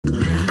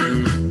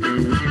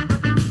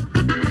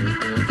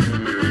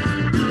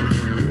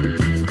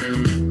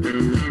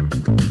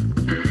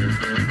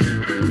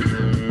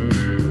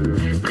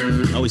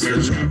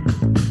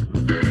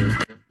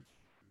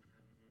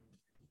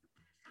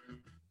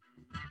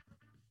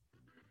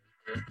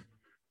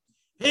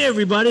Hey,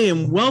 everybody,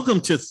 and welcome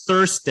to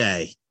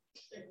ThirstDay.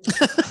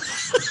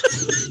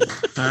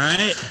 All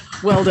right.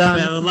 Well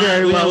done. We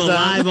have a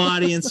live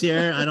audience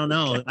here. I don't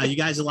know. Are you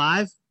guys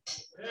alive?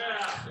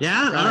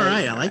 Yeah. Right, all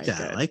right. I like that.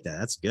 Good. I like that.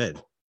 That's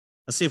good.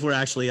 Let's see if we're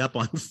actually up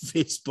on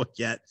Facebook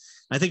yet.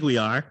 I think we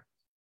are.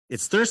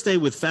 It's ThirstDay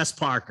with Fess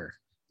Parker.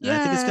 I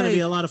think it's going to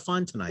be a lot of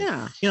fun tonight.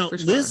 Yeah.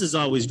 Liz is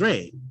always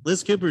great.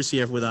 Liz Cooper's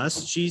here with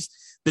us. She's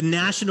the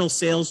national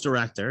sales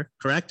director,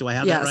 correct? Do I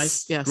have that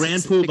right? Yes.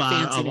 Grand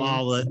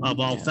poobah of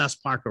all Fess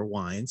Parker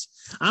wines.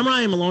 I'm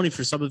Ryan Maloney.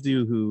 For some of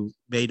you who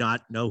may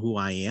not know who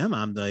I am,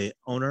 I'm the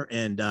owner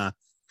and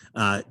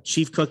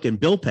chief cook and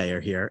bill payer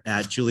here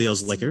at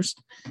Julio's Liquors.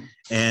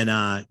 And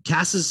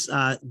Cass has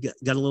got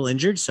a little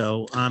injured,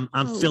 so I'm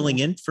filling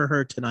in for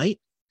her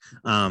tonight.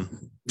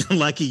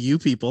 Lucky you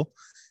people.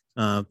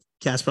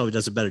 Cass probably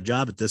does a better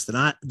job at this than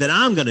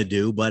I'm going to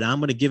do, but I'm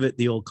going to give it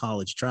the old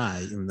college try,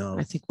 even though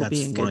I think we'll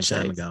be in good shape.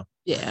 Time ago.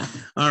 Yeah.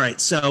 All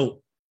right.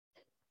 So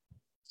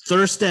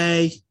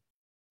ThirstDay,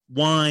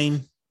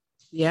 wine,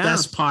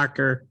 Fess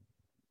Parker,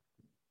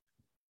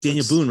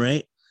 Daniel Boone,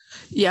 right?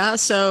 Yeah.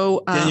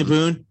 So Daniel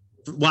Boone,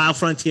 Wild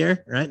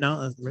Frontier, right?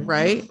 No,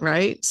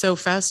 right. So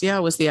Fess,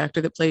 was the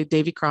actor that played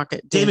Davy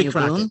Crockett. David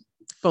Crockett. Boone,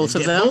 both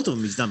of them. Both of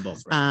them. He's done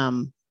both.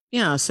 Right?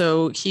 Yeah,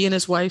 so he and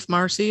his wife,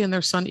 Marcy, and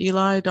their son,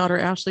 Eli, daughter,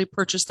 Ashley,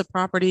 purchased the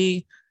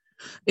property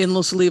in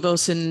Los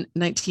Olivos in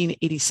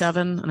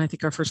 1987. And I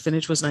think our first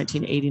vintage was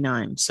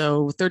 1989.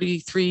 So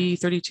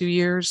 32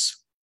 years.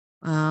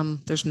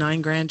 There's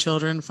 9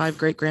 grandchildren, 5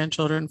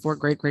 great-grandchildren, 4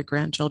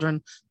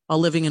 great-great-grandchildren, all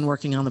living and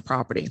working on the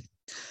property.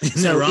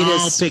 So they're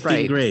all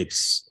picking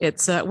grapes.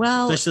 It's,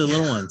 especially the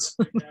little ones.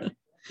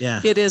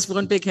 Yeah. It is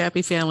one big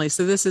happy family.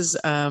 So this is,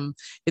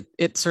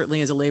 it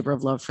certainly is a labor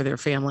of love for their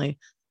family.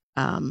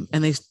 And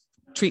they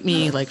treat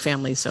me like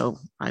family. So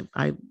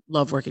I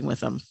love working with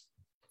them.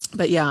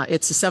 But yeah,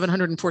 it's a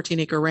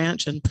 714-acre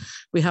ranch, and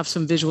we have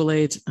some visual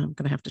aids. I'm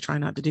going to have to try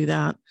not to do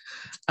that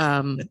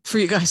for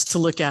you guys to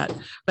look at.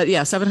 But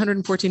yeah,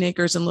 714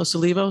 acres in Los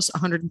Olivos,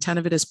 110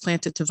 of it is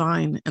planted to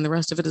vine, and the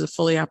rest of it is a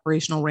fully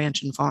operational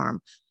ranch and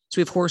farm. So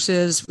we have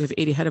horses, we have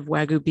 80 head of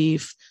Wagyu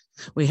beef,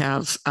 we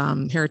have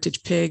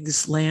heritage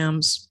pigs,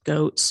 lambs,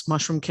 goats,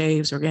 mushroom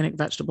caves, organic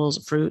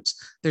vegetables,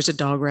 fruits. There's a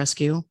dog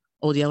rescue.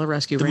 Old Yellow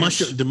Rescue Ranch.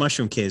 The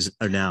mushroom caves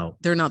are now.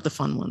 They're not the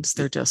fun ones.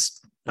 They're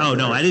just. Oh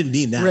no, I didn't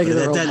mean that.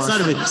 Regular that's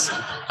not even.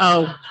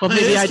 Oh well,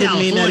 maybe I didn't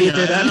mean that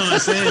either. I don't want to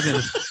say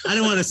anything. I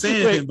don't want to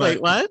say anything. Wait,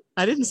 what?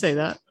 I didn't say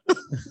that.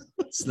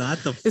 It's not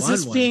the fun. Is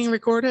this being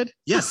recorded?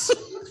 Yes.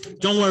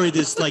 Don't worry.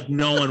 There's like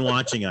no one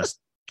watching us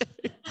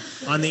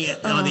on the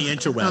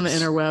interwebs. On the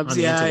interwebs.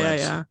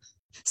 Yeah.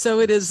 So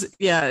it is.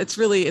 Yeah, it's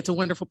a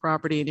wonderful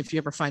property, and if you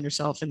ever find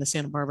yourself in the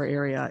Santa Barbara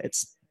area,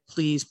 it's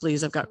please.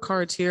 I've got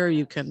cards here.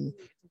 You can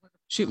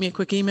shoot me a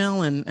quick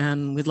email,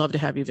 and we'd love to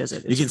have you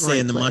visit. You can stay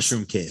in the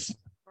mushroom cave.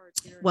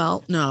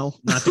 Well, no.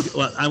 Not the,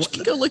 well, I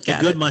can go look at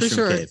good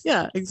mushroom cave.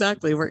 Yeah,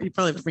 exactly. You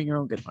probably have to bring your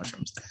own good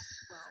mushrooms.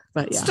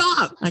 But yeah.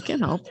 Stop. I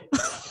can help.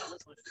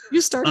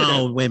 You started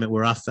it. Wait a minute.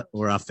 We're off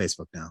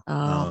Facebook now.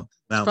 Well,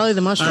 probably the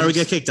mushrooms. All right, we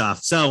get kicked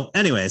off. So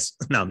anyways,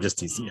 no, I'm just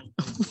teasing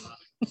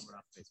you.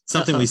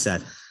 Something we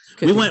said.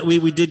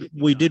 We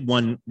did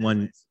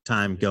one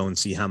time go and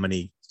see how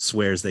many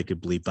swears they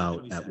could bleep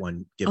out at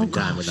one given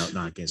time without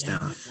knocking us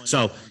down.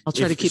 So I'll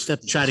try to keep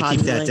that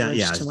down.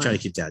 Yeah, try to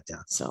keep that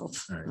down.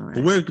 Self. All right.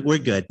 But we're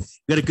good.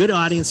 We got a good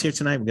audience here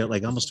tonight. We got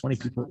like almost 20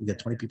 people. We got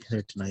 20 people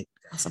here tonight.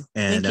 Awesome.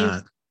 And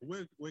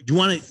you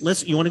want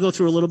to go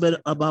through a little bit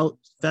about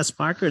Fess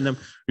Parker, and then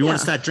you want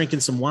to start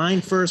drinking some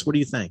wine first? What do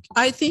you think?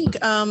 I think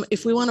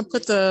if we want to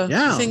put the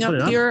thing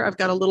up here, I've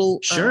got a little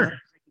sure.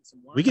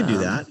 We can do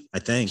that. I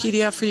think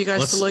PDF for you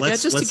guys to look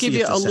at, just to give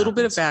you a little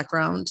bit of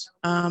background.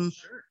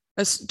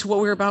 As to what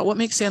we're about, what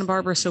makes Santa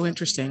Barbara so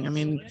interesting. I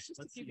mean,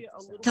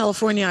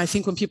 California, I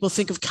think when people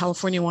think of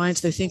California wines,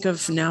 they think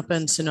of Napa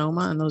and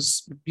Sonoma and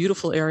those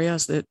beautiful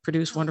areas that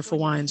produce wonderful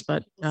wines.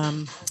 But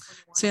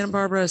Santa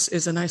Barbara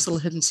is a nice little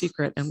hidden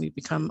secret, and we've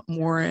become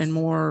more and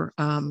more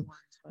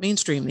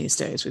mainstream these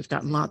days. We've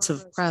gotten lots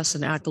of press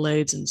and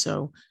accolades, and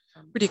so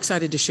pretty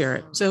excited to share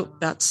it. So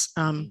that's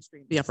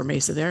the Upper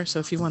Mesa there. So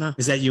if you want to,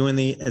 is that you in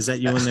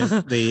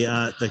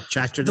the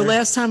tractor? The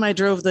last time I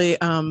drove the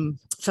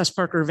Fess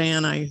Parker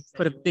van, I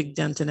put a big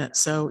dent in it.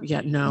 So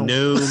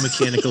no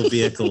mechanical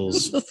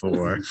vehicles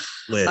for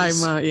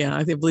Liz.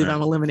 I believe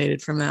I'm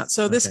eliminated from that.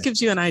 So this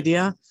gives you an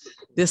idea.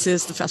 This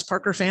is the Fess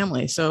Parker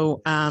family.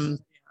 So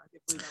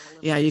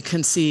you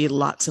can see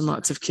lots and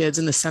lots of kids.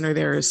 In the center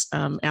there is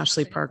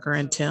Ashley Parker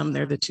and Tim.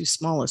 They're the 2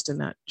 smallest in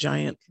that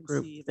giant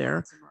group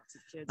there.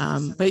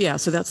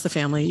 So that's the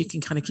family. You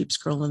can kind of keep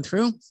scrolling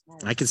through.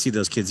 I can see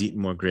those kids eating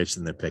more grapes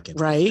than they're picking.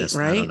 Right.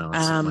 I don't know.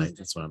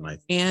 That's what I might.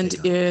 And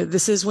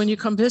this is when you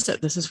come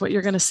visit. This is what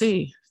you're going to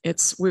see.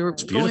 We were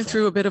going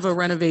through a bit of a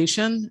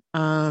renovation.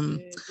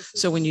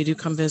 So when you do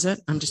come visit,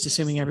 I'm just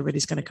assuming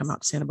everybody's going to come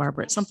out to Santa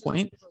Barbara at some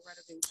point.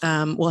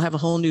 We'll have a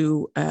whole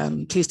new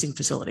tasting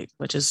facility,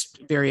 which is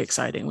very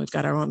exciting. We've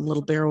got our own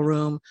little barrel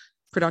room.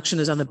 Production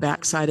is on the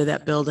back side of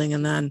that building,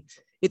 and then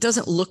It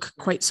doesn't look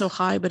quite so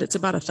high, but it's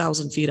about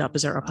 1,000 feet up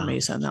is our upper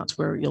mesa, and that's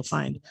where you'll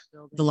find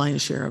the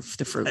lion's share of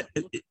the fruit.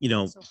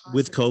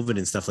 With COVID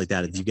and stuff like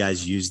that, have you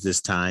guys used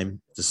this time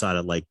to sort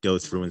of like go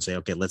through and say,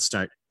 okay, let's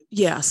start?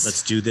 Yes.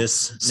 Let's do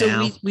this so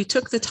now. We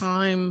took the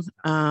time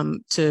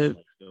to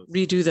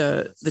redo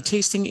the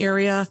tasting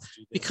area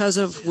because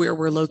of where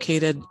we're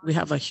located. We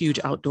have a huge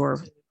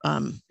outdoor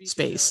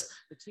space.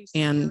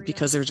 And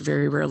because there's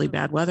very rarely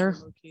bad weather,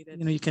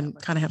 you can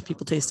kind of have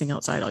people tasting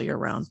outside all year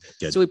round.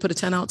 Good. So we put a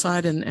tent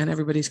outside and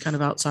everybody's kind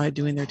of outside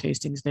doing their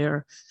tastings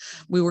there.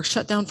 We were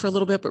shut down for a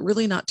little bit, but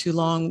really not too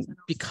long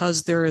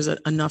because there is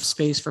enough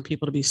space for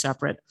people to be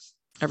separate.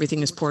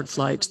 Everything is poured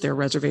flights. They're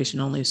reservation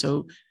only.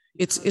 So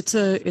it's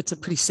a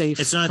pretty safe.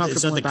 It's not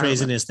the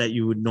craziness that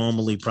you would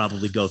normally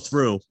probably go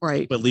through,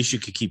 right? But at least you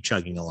could keep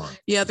chugging along.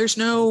 Yeah, there's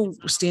no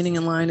standing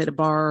in line at a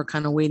bar,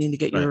 kind of waiting to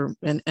get your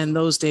and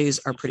those days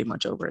are pretty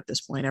much over at this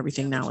point.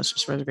 Everything now is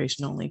just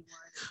reservation only.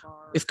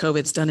 If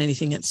COVID's done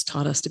anything, it's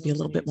taught us to be a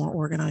little bit more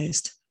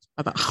organized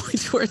about how we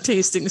do our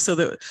tasting, so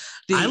that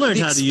I learned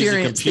how to use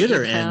a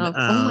computer and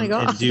oh my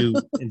God.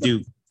 and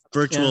do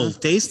virtual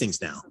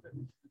tastings now.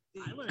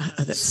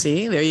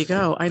 See, there you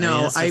go. I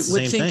know. I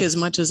would think as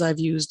much as I've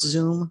used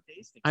Zoom,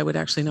 I would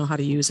actually know how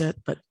to use it,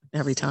 but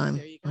every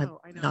time I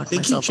knock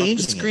myself off the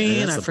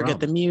screen, I forget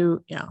the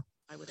mute. Yeah.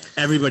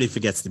 Everybody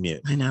forgets the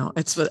mute. I know.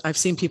 I've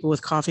seen people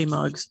with coffee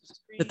mugs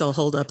that they'll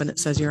hold up and it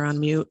says you're on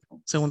mute.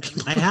 So when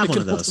people I have one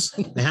of those.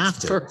 They have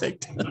to.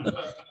 Perfect.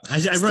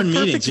 I run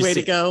meetings. Way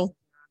to go.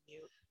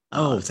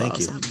 Oh, thank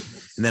you.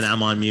 And then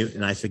I'm on mute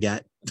and I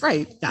forget.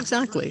 Right. Yeah.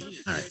 Exactly.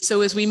 All right.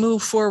 So as we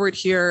move forward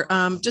here,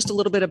 just a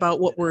little bit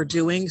about what we're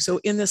doing. So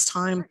in this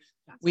time,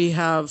 we've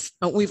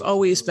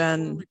always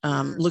been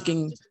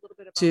looking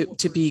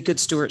to be good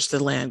stewards to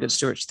the land, good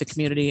stewards to the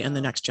community and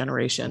the next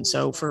generation.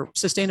 So for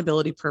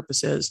sustainability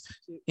purposes,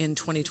 in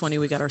 2020,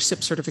 we got our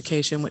SIP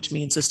certification, which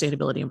means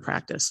sustainability in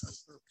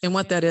practice. And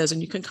what that is,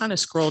 and you can kind of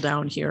scroll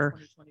down here.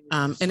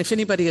 And if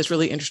anybody is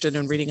really interested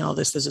in reading all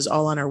this is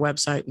all on our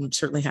website. I'm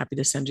certainly happy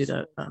to send you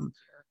the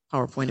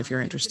PowerPoint if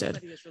you're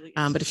interested.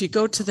 But if you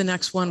go to the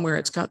next one where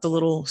it's got the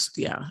little,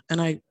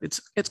 and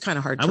it's kind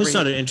of hard to read. I was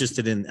sort of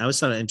interested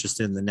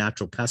in the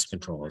natural pest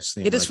control.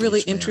 It is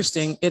really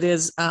interesting. It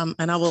is,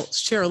 and I will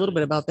share a little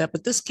bit about that,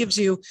 but this gives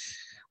you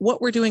what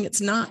we're doing.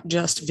 It's not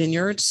just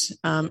vineyards.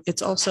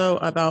 It's also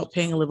about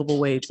paying a livable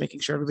wage,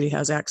 making sure everybody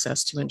has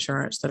access to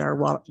insurance, that our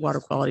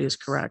water quality is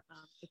correct,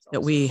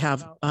 that we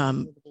have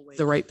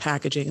the right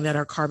packaging, that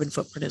our carbon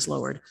footprint is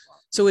lowered.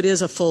 So it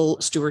is a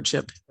full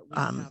stewardship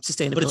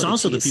sustainability. But it's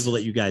also the people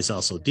that you guys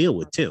also deal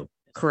with too.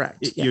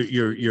 Correct.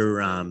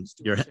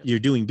 You're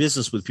doing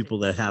business with people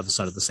that have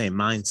sort of the same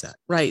mindset.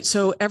 Right.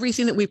 So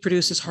everything that we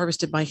produce is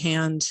harvested by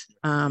hand.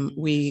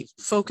 We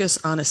focus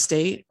on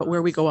estate, but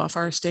where we go off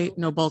our estate,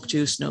 no bulk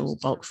juice, no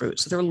bulk fruit.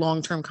 So they're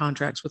long-term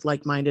contracts with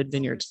like-minded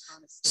vineyards.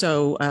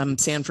 So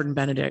Sanford and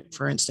Benedict,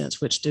 for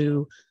instance, which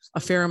do a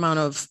fair amount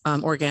of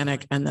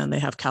organic, and then they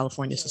have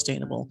California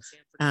Sustainable.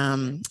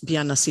 Bien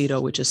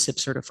Nacido, which is SIP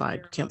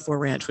certified. Camp 4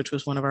 Ranch, which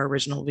was one of our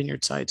original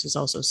vineyard sites, is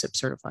also SIP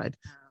certified.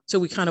 So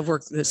we kind of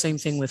work the same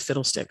thing with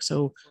Fiddlestick.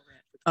 So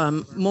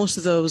most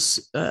of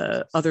those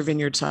other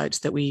vineyard sites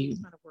that we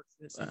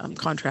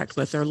contract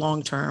with are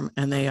long-term,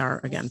 and they are,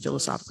 again,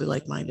 philosophically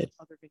like-minded.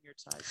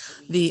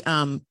 The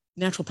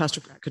natural pest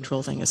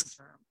control thing is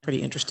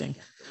pretty interesting.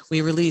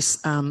 We release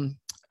bug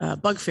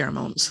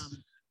pheromones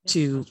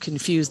to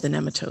confuse the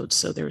nematodes,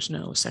 so there's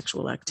no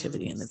sexual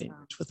activity in the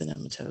vineyards with the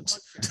nematodes.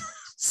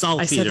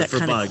 Saltpeter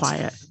for bugs.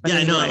 Quiet, yeah,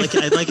 anyway.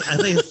 I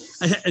know.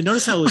 I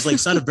noticed how it was like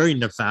sort of very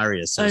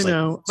nefarious. I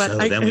know, but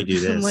then we do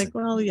this. I'm like,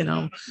 well,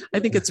 I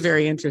think it's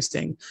very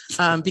interesting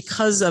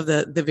because of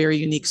the very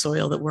unique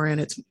soil that we're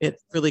in.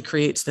 It really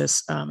creates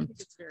this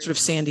sort of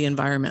sandy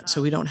environment.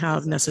 So we don't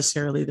have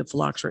necessarily the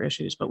phylloxera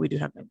issues, but we do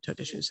have nematode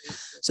issues.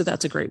 So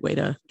that's a great way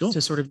to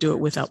sort of do it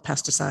without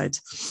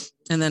pesticides.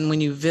 And then when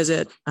you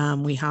visit,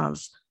 we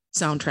have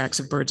soundtracks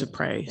of birds of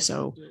prey.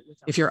 So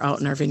if you're out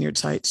in our vineyard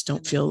sites,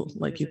 don't feel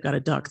like you've got a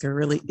duck. There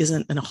really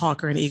isn't a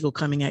hawk or an eagle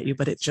coming at you,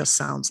 but it just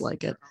sounds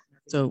like it.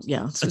 So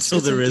yeah. Until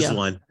there is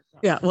one.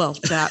 Yeah. Well,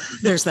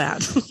 there's that.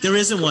 There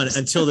isn't one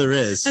until there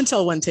is.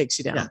 Until one takes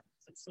you down.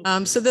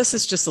 Yeah. So this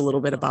is just a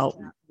little bit about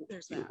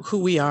who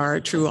we are,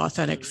 a true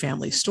authentic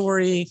family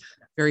story,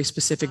 very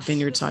specific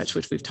vineyard sites,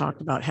 which we've talked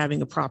about,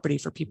 having a property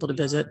for people to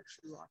visit.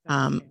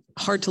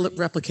 Hard to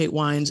replicate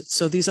wines.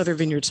 So these other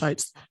vineyard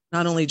sites,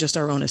 not only just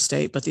our own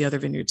estate, but the other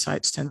vineyard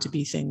sites tend to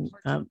be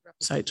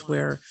sites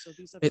where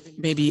it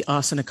may be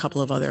us and a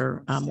couple of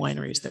other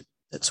wineries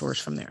that source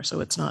from there. So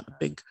it's not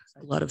a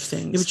lot of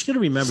things. Yeah, but you got to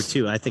remember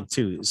too, I think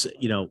too, is,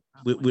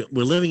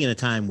 we're living in a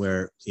time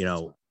where,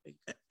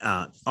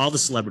 all the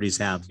celebrities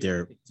have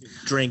their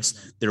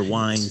drinks, their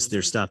wines,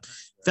 their stuff.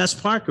 Fess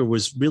Parker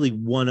was really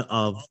one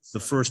of the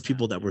first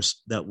people that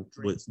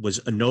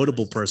was a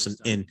notable person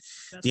in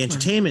the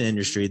entertainment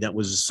industry that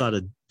was sort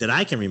of, that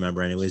I can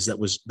remember anyways, that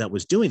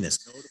was doing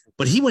this,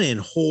 but he went in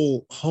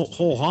whole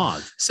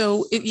hog.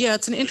 So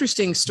it's an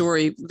interesting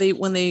story.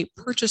 When they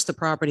purchased the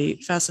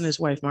property, Fess and his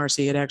wife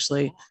Marcy had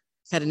actually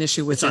had an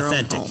issue with their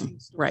own home.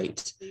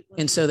 Right.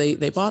 And so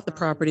they bought the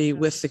property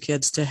with the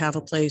kids to have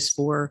a place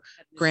for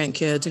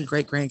grandkids and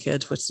great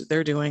grandkids, which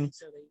they're doing.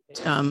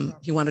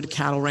 He wanted a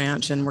cattle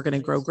ranch, and we're going to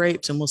grow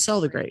grapes and we'll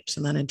sell the grapes.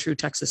 And then in true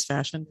Texas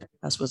fashion,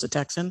 Fess was a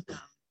Texan.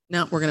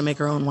 Now we're going to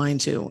make our own wine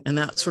too. And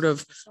that sort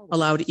of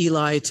allowed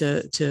Eli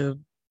to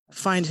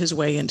find his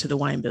way into the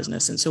wine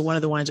business. And so one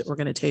of the wines that we're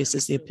going to taste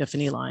is the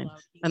Epiphany line.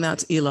 And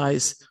that's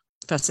Eli's,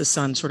 Fess's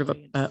son, sort of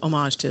a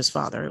homage to his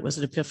father. It was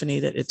an epiphany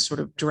that it sort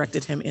of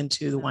directed him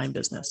into the wine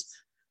business.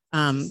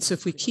 So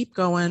if we keep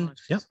going,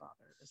 yep.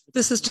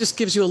 This is just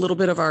gives you a little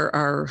bit of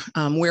our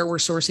where we're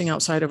sourcing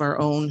outside of our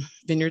own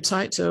vineyard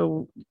site.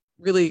 So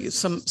really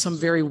some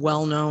very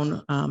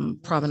well-known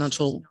provenance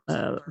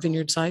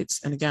vineyard sites.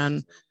 And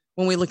again,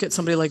 when we look at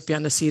somebody like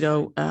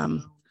Biennacido,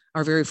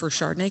 our very first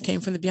Chardonnay came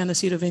from the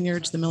Biennacido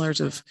vineyards. The Millers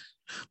of,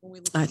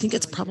 I think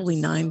it's probably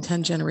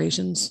 9-10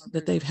 generations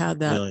that they've had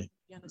that. Really?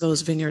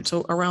 Those vineyards,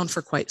 so around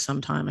for quite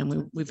some time,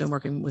 and we've been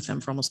working with them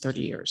for almost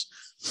 30 years.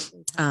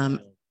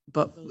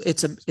 But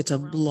it's a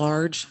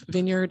large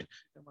vineyard.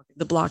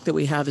 The block that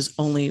we have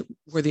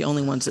we're the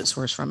only ones that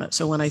source from it.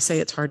 So when I say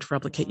it's hard to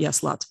replicate,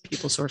 yes, lots of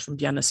people source from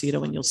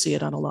Biennacido, and you'll see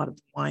it on a lot of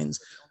wines,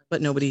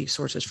 but nobody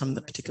sources from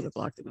the particular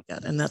block that we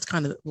get, and that's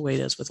kind of the way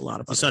it is with a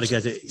lot of.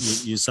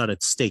 You sort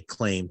of stake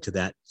claim to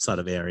that sort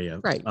of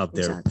area of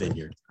their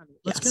vineyard.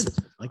 That's good.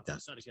 I like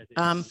that.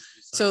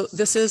 So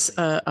this is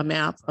a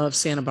map of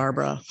Santa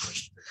Barbara.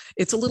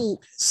 It's a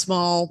little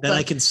small, that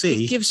I can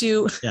see. It gives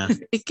you,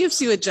 it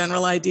gives you a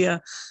general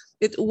idea.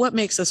 What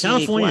makes us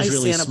California unique? is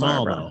really Santa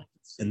small, Barbara? though.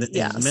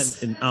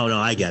 Oh no,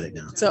 I get it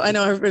now. So I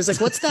know everybody's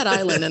like, "What's that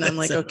island?" And I'm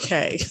like,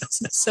 "Okay."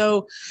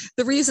 So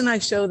the reason I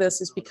show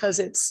this is because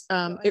it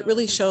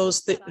really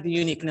shows the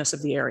uniqueness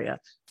of the area.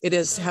 It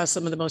has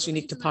some of the most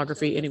unique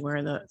topography anywhere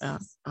in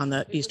on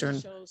the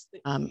eastern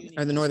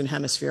or the northern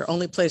hemisphere.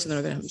 Only place in the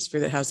northern hemisphere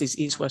that has these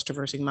east-west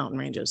traversing mountain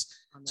ranges.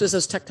 So as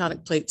those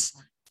tectonic plates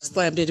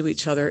slammed into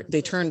each other,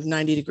 they turned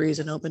 90 degrees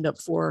and opened up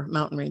 4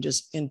 mountain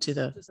ranges into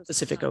the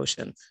Pacific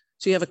Ocean.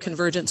 So you have a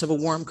convergence of a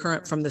warm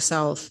current from the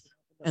south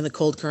and the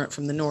cold current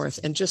from the north.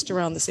 And just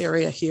around this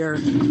area here,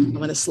 I'm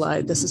going to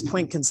slide. This is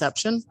Point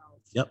Conception.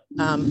 Yep.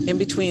 In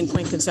between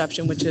Point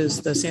Conception, which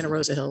is the Santa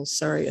Rosa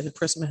Hills, and the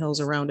Prisma Hills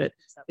around it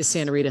is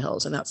Santa Rita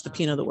Hills. And that's the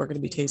Pinot that we're going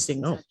to be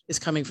tasting is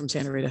coming from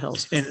Santa Rita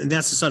Hills. And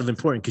that's sort of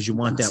important because you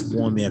want that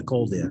warm air,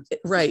 cold air.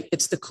 Right.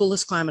 It's the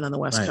coolest climate on the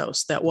West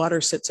Coast. That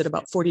water sits at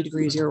about 40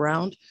 degrees year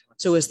round.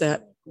 So as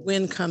that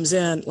wind comes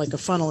in like a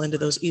funnel into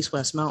those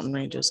east-west mountain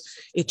ranges,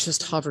 it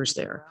just hovers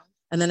there.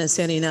 And then in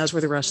Santa Ynez, where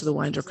the rest of the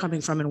wines are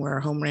coming from and where our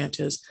home ranch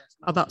is,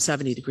 about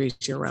 70 degrees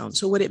year round.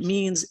 So what it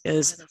means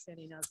is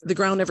the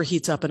ground never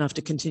heats up enough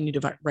to continue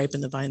to ripen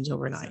the vines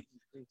overnight.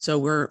 So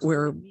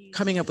we're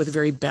coming up with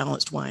very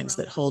balanced wines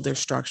that hold their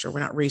structure.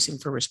 We're not racing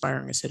for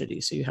respiring acidity.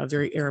 So you have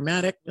very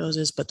aromatic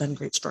noses, but then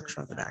great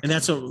structure on the back. And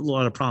that's a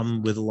lot of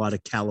problem with a lot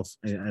of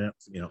California,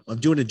 I'm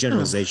doing a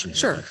generalization.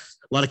 Sure.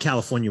 A lot of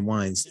California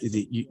wines,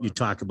 you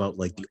talk about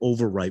like the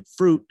overripe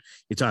fruit.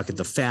 You talk at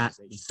the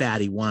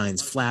fatty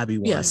wines, flabby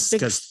wines,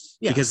 because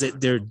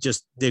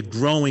they're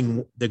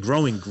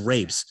growing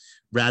grapes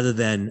rather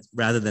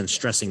than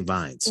stressing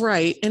vines.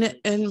 Right,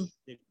 and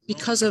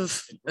because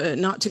of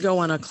not to go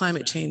on a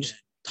climate change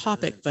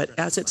topic, but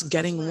as it's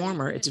getting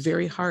warmer, it's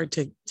very hard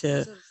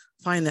to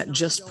find that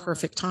just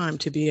perfect time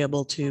to be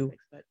able to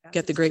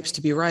get the grapes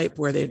to be ripe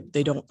where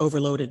they don't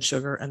overload in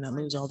sugar and then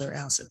lose all their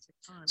acid.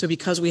 So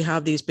because we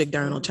have these big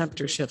diurnal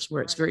temperature shifts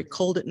where it's very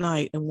cold at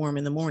night and warm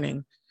in the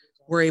morning,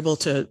 we're able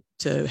to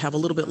have a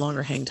little bit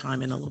longer hang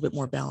time and a little bit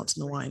more balance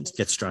in the wines.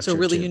 Get structure. So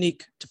really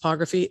unique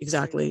topography,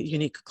 exactly,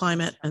 unique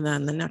climate. And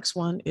then the next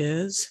one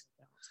is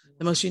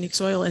the most unique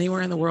soil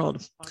anywhere in the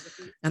world.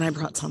 And I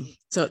brought some.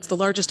 So it's the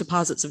largest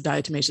deposits of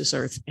diatomaceous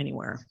earth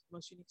anywhere.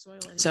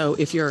 So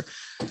if you're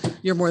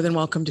more than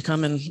welcome to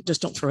come and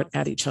just don't throw it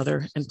at each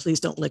other, and please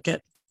don't lick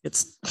it.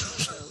 It's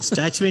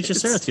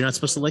diatomaceous earth. You're not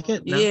supposed to lick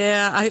it? No?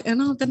 Yeah. I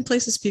know I've been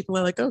places people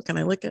are like, "Oh, can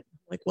I lick it?"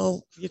 Like,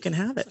 well, you can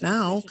have it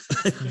now.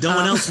 No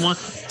one else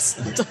wants.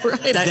 All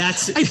right. I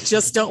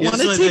just don't want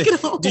to take it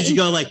home. Did you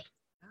go like,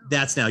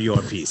 that's now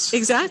your piece?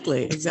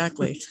 Exactly.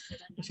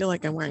 I feel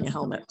like I'm wearing a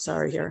helmet.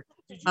 Sorry here.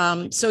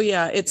 So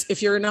yeah, it's,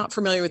 if you're not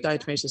familiar with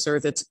diatomaceous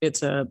earth,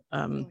 it's a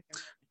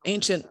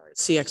ancient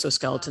sea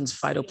exoskeletons,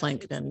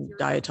 phytoplankton,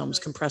 diatoms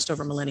compressed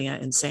over millennia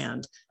in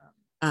sand.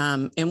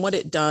 And what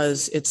it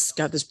does, it's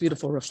got this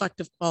beautiful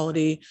reflective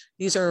quality.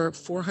 These are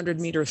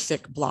 400-meter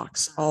thick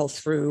blocks all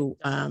through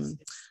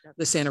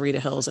the Santa Rita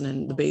Hills and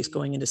in the base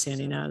going into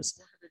Santa Ynez.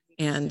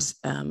 And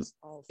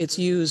it's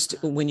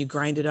used when you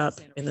grind it up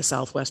in the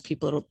Southwest.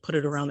 People will put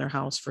it around their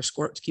house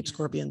to keep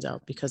scorpions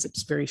out because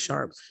it's very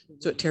sharp.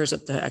 So it tears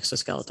up the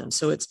exoskeleton.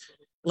 So it's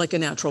like a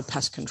natural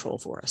pest control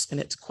for us. And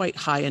it's quite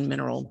high in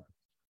mineral.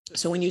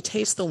 So when you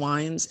taste the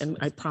wines, and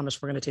I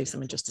promise we're going to taste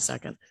them in just a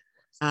second,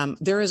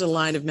 there is a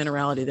line of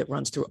minerality that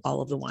runs through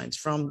all of the wines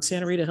from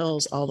Santa Rita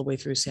Hills all the way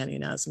through Santa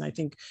Ynez. And I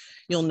think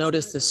you'll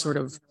notice this sort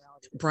of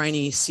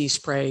briny sea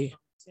spray,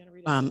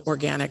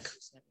 organic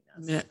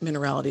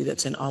minerality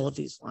that's in all of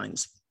these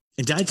wines.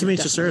 And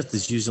diatomaceous earth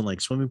is used in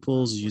like swimming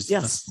pools. Used,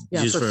 yes,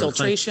 used for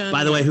filtration.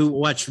 By the way, who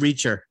watched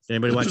Reacher? Did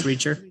anybody watch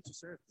Reacher?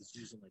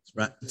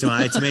 Right.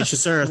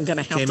 Diatomaceous earth. I'm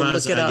gonna have to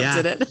look it up.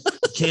 Did it?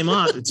 Came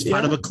up. It's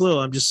part of a clue.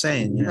 I'm just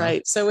saying. You know?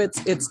 Right. So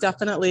it's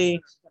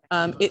definitely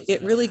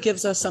it really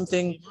gives us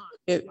something.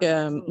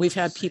 We've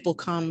had people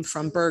come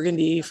from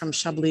Burgundy, from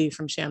Chablis,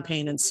 from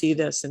Champagne, and see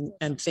this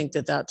and think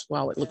that that's,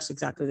 wow, it looks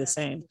exactly the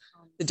same.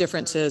 The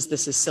difference is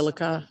this is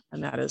silica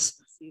and that is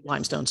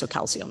limestone, so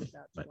calcium.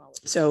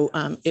 So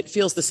it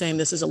feels the same.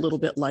 This is a little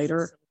bit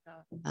lighter.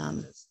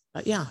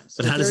 But yeah.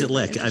 But how does it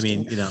lick? I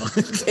mean, you know,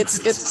 it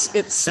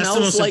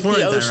smells like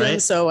the ocean.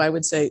 Right? So I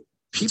would say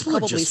people it's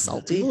probably are just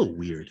salty. A little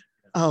weird.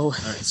 Oh, all right.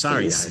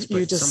 Sorry guys,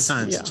 but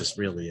sometimes it just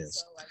really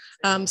is.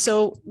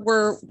 So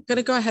we're going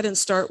to go ahead and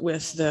start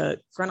with the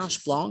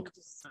Grenache Blanc.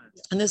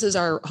 And this is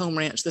our home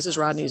ranch. This is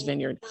Rodney's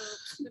vineyard.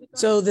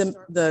 So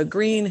the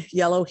green,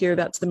 yellow here,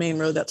 that's the main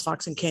road. That's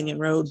Fox and Canyon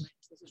Road.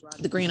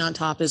 The green on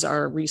top is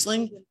our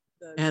Riesling.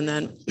 And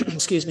then,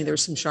 excuse me,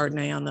 there's some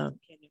Chardonnay on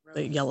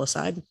the yellow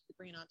side.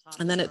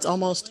 And then it's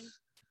almost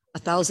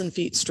 1,000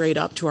 feet straight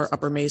up to our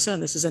upper mesa.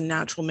 And this is a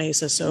natural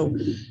mesa. So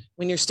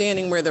when you're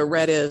standing where the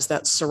red is,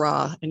 that's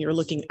Syrah, and you're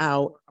looking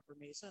out,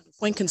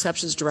 Point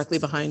Conception is directly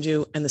behind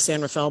you, and the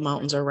San Rafael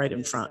Mountains are right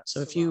in front.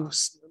 So if you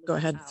go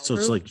ahead. So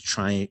it's like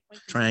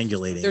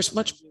triangulating. There's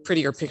much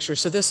prettier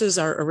pictures. So this is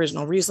our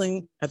original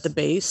Riesling at the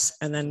base,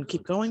 and then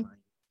keep going.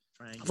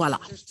 Voila.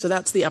 So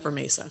that's the upper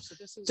mesa.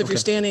 So if you're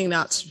standing,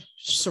 that's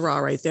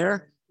Syrah right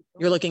there.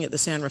 You're looking at the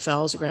San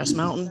Rafael's, the Grass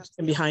Mountain,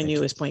 and behind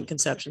you is Point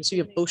Conception. So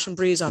you have ocean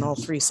breeze on all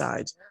three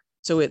sides.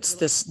 So it's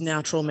this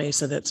natural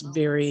mesa that's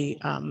very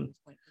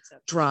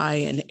dry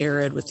and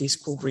arid with these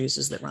cool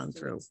breezes that run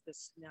through.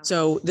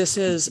 So this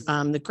is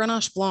the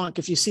Grenache Blanc.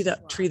 If you see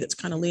that tree that's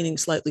kind of leaning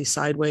slightly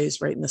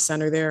sideways right in the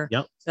center there,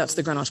 yep, that's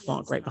the Grenache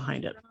Blanc right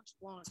behind it.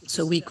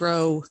 So we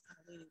grow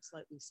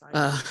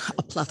a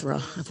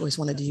plethora. I've always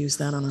wanted to use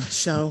that on a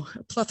show.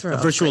 A plethora. A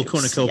virtual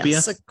cornucopia.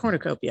 Yes, a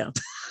cornucopia.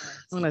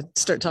 I'm going to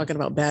start talking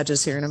about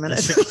badges here in a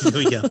minute. Here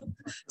we go.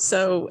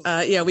 So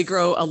yeah, we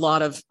grow a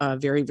lot of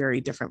very,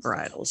 very different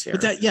varietals here.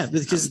 But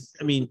because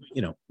I mean,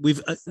 you know,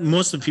 we've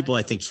most of the people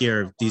I think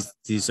here,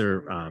 these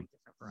are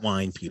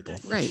wine people.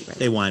 Right.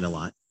 They wine a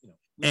lot,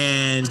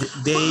 and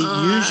they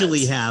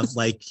usually have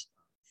like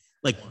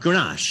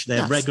Grenache. They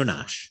have red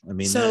Grenache. I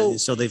mean,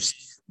 so they've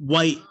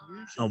white.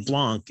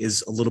 Blanc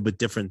is a little bit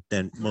different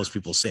than most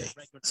people say.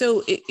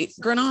 So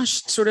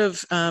Grenache sort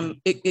of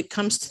it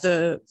comes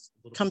to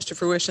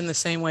fruition the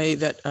same way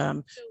that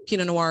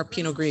Pinot Noir,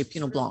 Pinot Gris,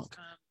 Pinot Blanc,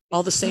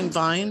 all the same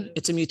vine.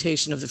 It's a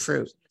mutation of the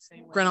fruit.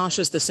 Grenache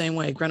is the same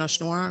way. Grenache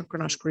Noir,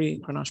 Grenache Gris,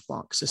 Grenache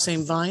Blanc. So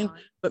same vine,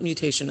 but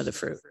mutation of the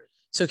fruit.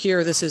 So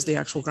here, this is the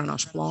actual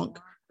Grenache Blanc.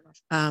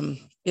 I'll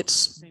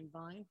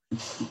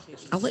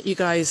let you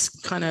guys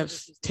kind of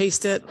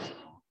taste it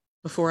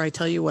before I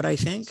tell you what I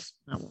think.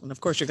 And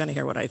of course, you're going to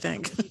hear what I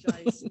think.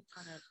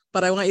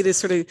 But I want you to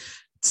sort of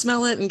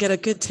smell it and get a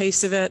good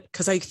taste of it,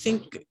 because I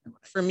think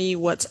for me,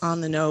 what's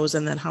on the nose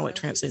and then how it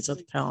translates to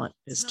the palate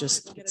is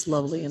just, it's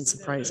lovely and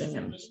surprising.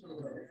 And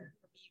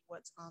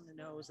what's on the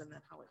nose and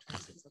then how it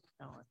translates to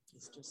the palate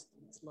is just,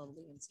 it's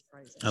lovely and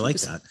surprising. I like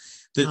that.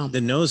 The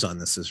nose on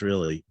this is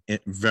really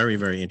very,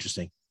 very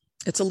interesting.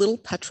 It's a little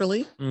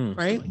petrol-y,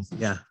 right?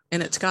 Yeah.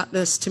 And it's got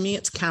this, to me,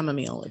 it's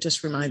chamomile. It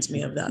just reminds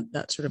me of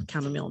that sort of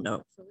chamomile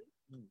note.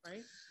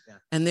 Right? Yeah.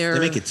 And they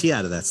make a tea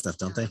out of that stuff,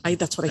 don't they?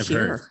 That's what I've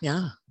heard.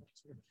 Yeah.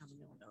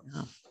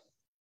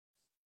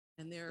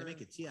 And they make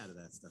a tea out of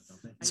that stuff,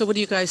 don't they? So what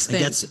do you guys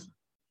think?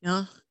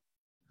 Yeah.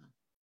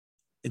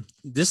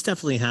 This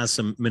definitely has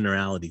some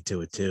minerality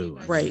to it too.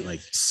 Right. Like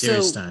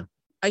serious time.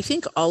 I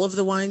think all of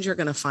the wines you're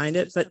going to find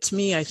it, but to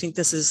me, I think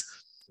this is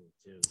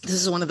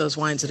one of those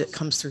wines that it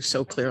comes through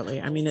so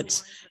clearly. I mean,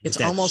 it's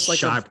almost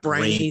like a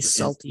briny,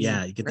 salty.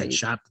 Yeah, you get that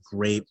sharp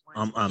grape,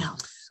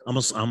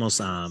 almost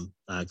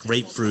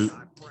grapefruit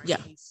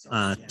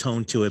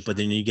tone to it, but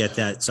then you get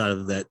that sort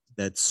of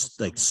that's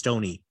like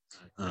stony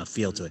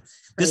feel to it.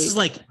 This is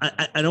like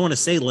I don't want to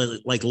say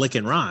like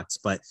licking rocks,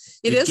 but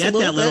it is get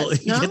that little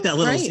bit, you get that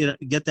little you know,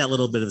 get that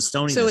little bit of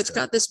stoniness. So it's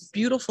got this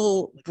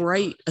beautiful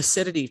bright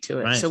acidity to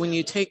it. Right. So when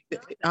you take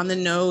on the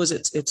nose,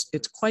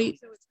 it's quite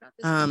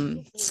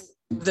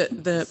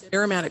the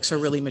aromatics are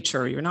really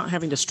mature. You're not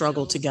having to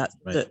struggle to get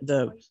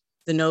the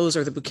nose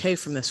or the bouquet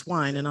from this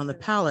wine. And on the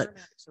palate,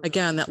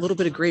 again, that little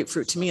bit of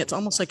grapefruit, to me, it's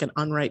almost like an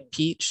unripe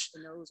peach.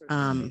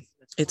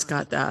 It's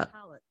got that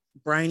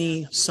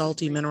briny,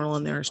 salty mineral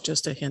in there. It's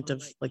just a hint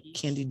of like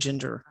candied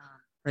ginger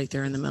right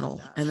there in the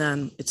middle. And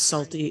then it's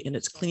salty and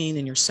it's clean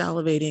and you're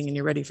salivating and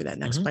you're ready for that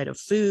next bite of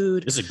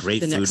food. It's a great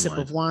the food next sip wine.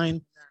 of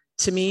wine.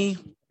 To me,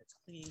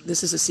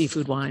 this is a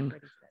seafood wine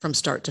from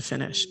start to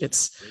finish.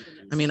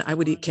 I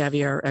would eat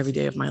caviar every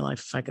day of my life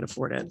if I could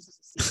afford it.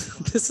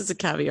 This is a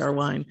caviar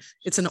wine.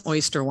 It's an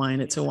oyster wine.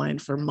 It's a wine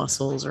for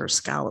mussels or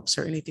scallops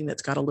or anything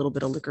that's got a little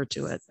bit of liquor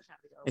to it.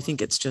 I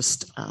think it's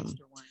just,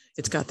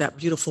 it's got that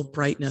beautiful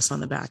brightness on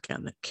the back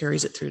end that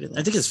carries it through to the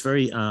I think it's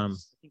very,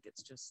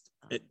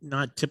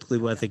 not typically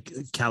what I think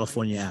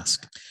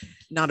California-esque.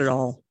 Not at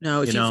all.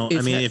 No,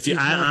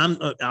 I'm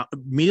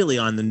immediately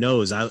on the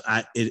nose.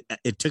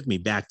 It took me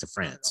back to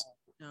France.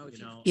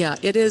 Yeah,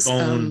 it is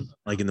bone,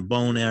 like in the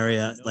bone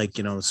area, like,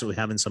 so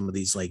having some of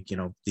these, like,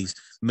 these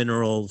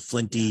mineral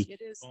flinty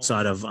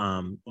sort of,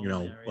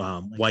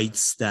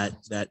 whites that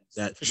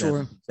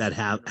sure. that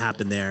have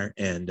happen there.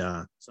 And,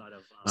 I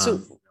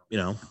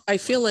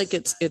feel like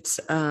it's,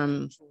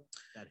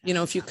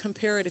 if you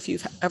compare it, if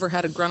you've ever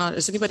had a Grenache,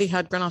 has anybody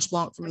had Grenache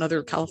Blanc from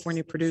another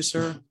California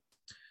producer?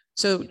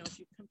 So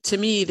to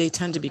me, they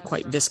tend to be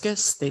quite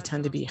viscous. They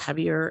tend to be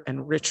heavier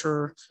and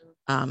richer.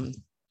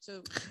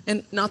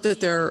 And not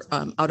that they're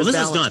out of balance. This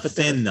is not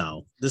thin,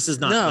 though. This is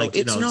not. No, like,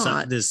 it's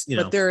not.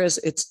 But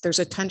there's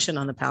a tension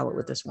on the palate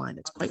with this wine.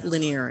 It's quite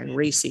linear and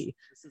racy.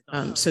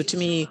 So to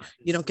me,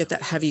 you don't get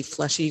that heavy,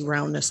 fleshy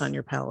roundness on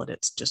your palate.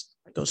 It's just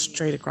goes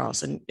straight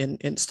across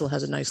and still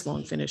has a nice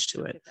long finish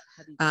to it.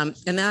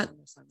 And that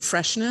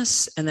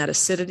freshness and that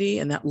acidity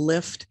and that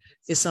lift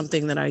is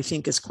something that I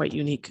think is quite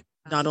unique,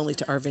 not only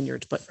to our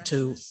vineyards, but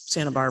to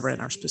Santa Barbara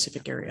and our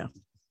specific area.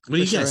 What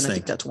do you guys think? I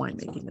think that's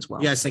winemaking as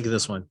well. You guys think of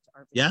this one?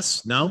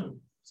 Yes? No?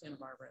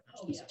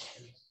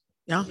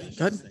 Yeah,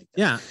 good.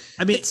 Yeah.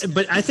 I mean,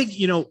 but I think,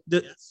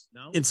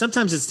 and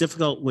sometimes it's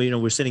difficult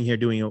when, we're sitting here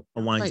doing a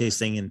wine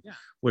tasting and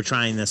we're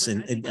trying this.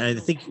 And I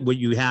think what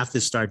you have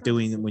to start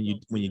doing when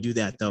you do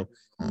that, though,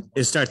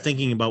 is start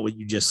thinking about what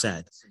you just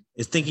said.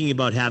 Is thinking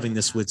about having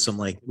this with some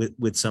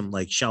with some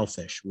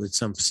shellfish, with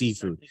some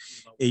seafood.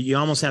 You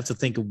almost have to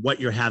think of what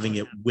you're having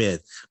it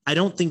with. I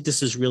don't think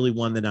this is really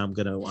one that I'm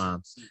going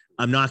to,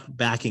 I'm not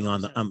backing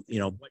on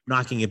the,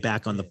 knocking it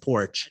back on the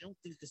porch,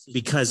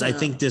 because I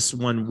think this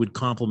one would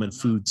complement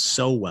food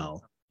so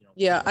well.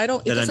 Yeah, I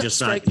don't, it doesn't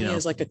strike me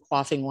as like a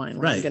quaffing wine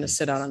where Right. I'm going to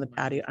sit out on the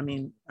patio. I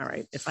mean, all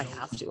right, if I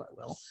have to, I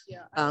will.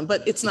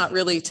 But it's not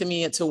really, to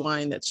me, it's a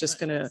wine that's just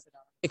going to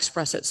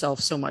express itself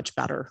so much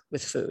better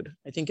with food.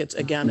 I think it's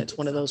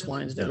one of those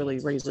wines that really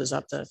raises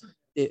up the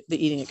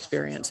eating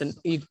experience. And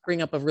you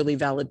bring up a really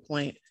valid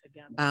point.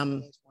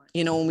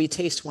 When we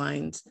taste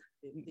wines,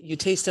 you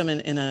taste them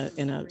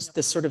in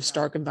this sort of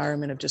stark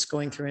environment of just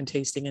going through and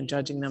tasting and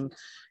judging them,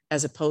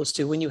 as opposed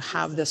to when you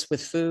have this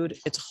with food,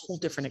 it's a whole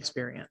different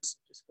experience.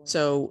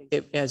 So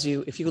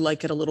if you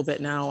like it a little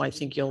bit now, I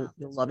think you'll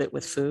love it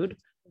with food.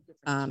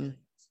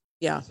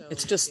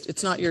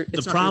 It's not your,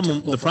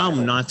 The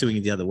problem not doing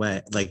it the other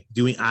way, like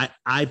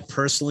I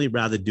personally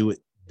rather do it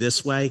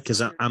this way,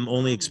 because I'm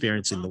only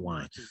experiencing the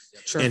wine.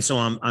 Sure. And so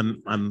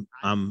I'm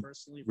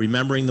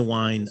remembering the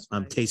wine,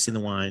 I'm tasting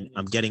the wine,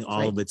 I'm getting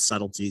all of its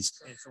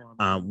subtleties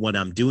when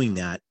I'm doing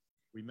that.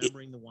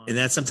 And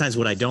that's sometimes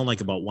what I don't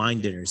like about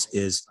wine dinners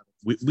is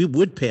we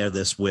would pair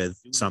this with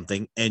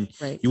something, and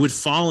you would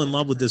fall in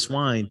love with this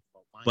wine,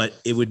 but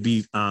it would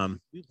be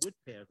we would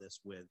pair this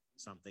with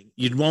something.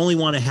 You'd only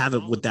want to have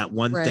it with that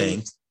one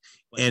thing.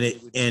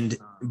 And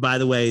by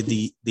the way,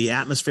 the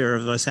atmosphere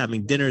of us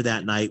having dinner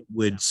that night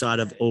would sort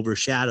of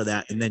overshadow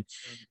that. And then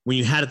when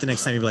you had it the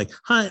next time, you'd be like,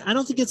 I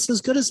don't think it's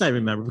as good as I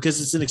remember,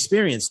 because it's an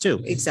experience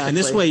too. Exactly. And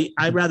this way,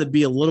 I'd rather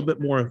be a little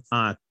bit more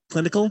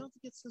clinical.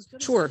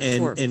 Sure.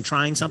 And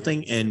trying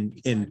something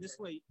and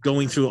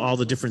going through all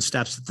the different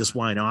steps that this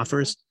wine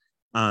offers,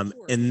 and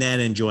then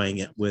enjoying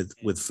it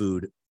with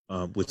food.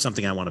 With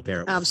something I want to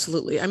pair it with.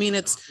 Absolutely. I mean,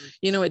 it's,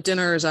 at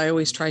dinners, I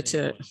always try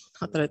to,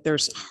 not that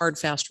there's hard,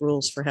 fast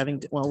rules for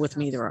having, well, with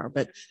me there are,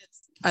 but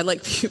I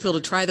like people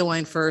to try the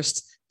wine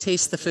first,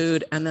 taste the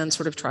food, and then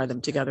sort of try them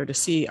together to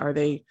see,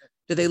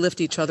 do they lift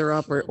each other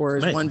up, or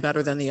is one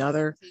better than the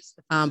other?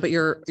 But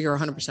you're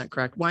 100%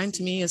 correct. Wine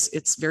to me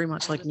it's very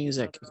much like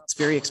music. It's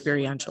very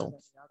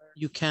experiential.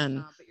 You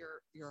can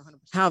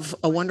have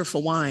a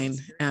wonderful wine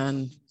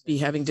and be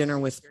having dinner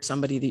with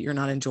somebody that you're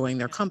not enjoying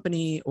their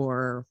company,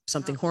 or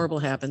something horrible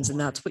happens, and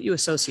that's what you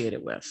associate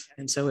it with.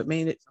 And so it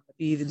may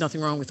be nothing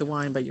wrong with the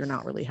wine, but you're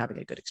not really having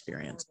a good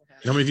experience.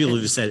 How many people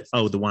have said,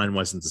 the wine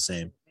wasn't the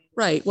same?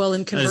 Right. Well,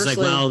 and conversely,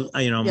 it's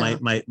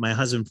like, my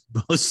husband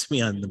proposed to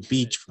me on the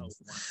beach.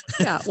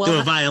 There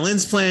were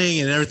violins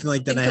playing and everything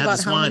like that. I had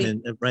this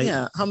wine,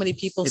 how many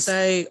people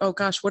say, oh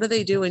gosh, what do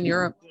they do in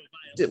Europe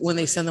when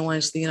they send the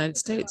wines to the United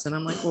States? And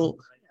I'm like, well,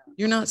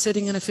 you're not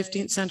sitting in a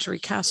 15th century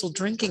castle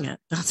drinking it.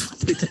 That's what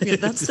they do.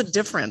 That's the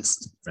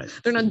difference. Right.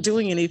 They're not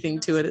doing anything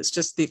to it. It's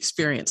just the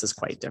experience is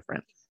quite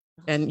different.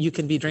 And you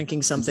can be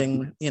drinking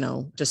something,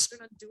 just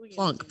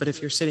plunk. But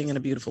if you're sitting in a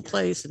beautiful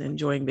place and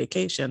enjoying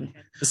vacation,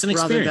 it's an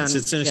experience.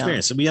 It's an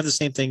experience. And we have the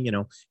same thing,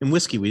 in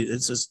whiskey.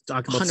 It's just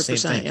talk about the same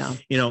thing.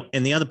 Yeah.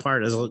 And the other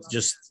part is, I'll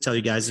just tell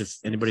you guys, if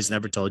anybody's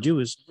never told you,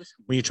 is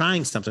when you're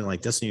trying something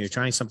like this and you're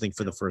trying something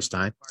for the first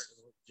time,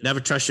 never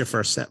trust your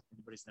first sip.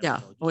 Yeah,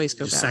 always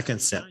go your back. Second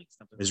sip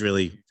is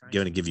really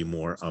going to give you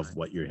more of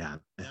what you're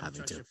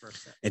having to.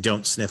 And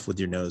don't sniff with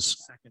your nose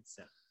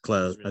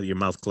closed, your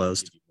mouth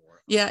closed.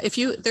 Yeah, if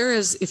you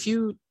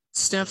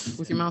sniff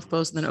with your mouth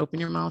closed and then open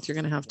your mouth, you're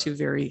going to have two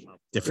very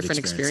different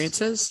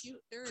experiences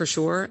for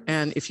sure.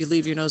 And if you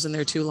leave your nose in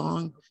there too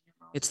long,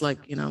 it's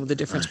like, the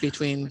difference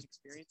between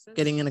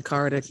getting in a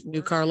car at a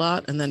new car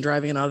lot and then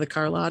driving it out of the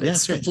car lot.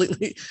 It's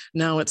completely,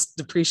 now it's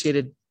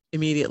depreciated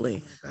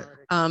immediately.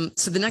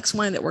 So the next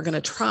wine that we're going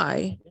to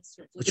try,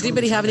 Which does one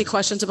anybody was have that? any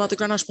questions about the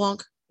Grenache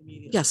Blanc?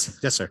 Yes.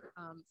 Yes, sir.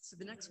 So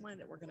the next wine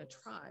that we're going to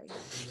try,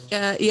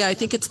 yeah, I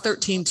think it's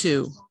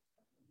 13.2.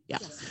 Yeah.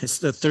 It's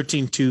the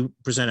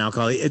 13.2%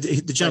 alcohol.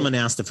 The gentleman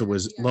asked if it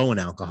was low in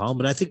alcohol,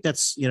 but I think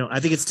that's, I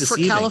think it's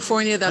deceiving. For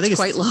California, that's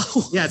quite low.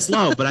 Yeah, it's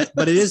low, but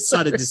it is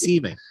sort of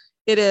deceiving.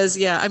 It is.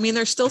 Yeah. I mean,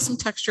 there's still some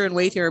texture and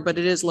weight here, but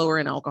it is lower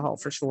in alcohol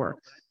for sure.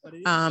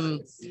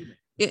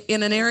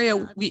 In an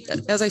area,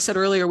 as I said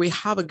earlier, we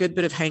have a good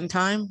bit of hang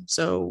time.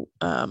 So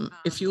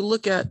if you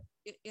look at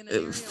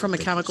from a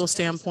chemical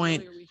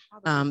standpoint,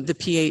 the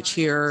pH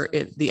here,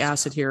 the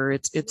acid here,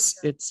 it's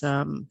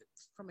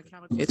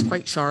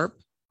quite sharp.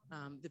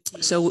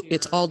 So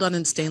it's all done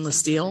in stainless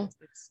steel.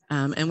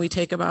 And we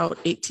take about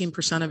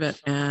 18% of it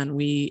and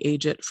we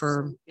age it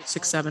for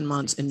 6-7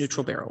 months in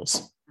neutral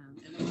barrels.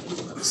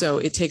 So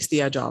it takes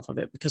the edge off of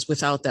it, because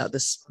without that,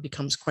 this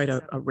becomes quite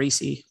a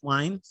racy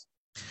wine.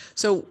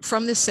 So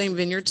from this same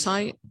vineyard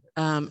site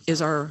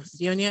is our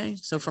Viognier.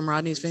 So from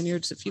Rodney's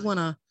Vineyards, if you want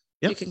to,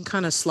 you can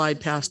kind of slide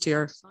past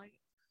here.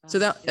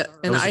 So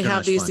and I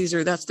have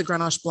that's the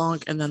Grenache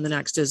Blanc. And then the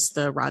next is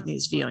the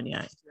Rodney's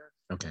Viognier.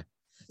 Okay.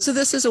 So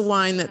this is a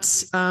wine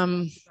that's,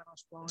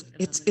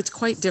 it's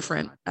quite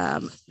different.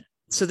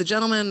 So the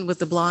gentleman with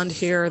the blonde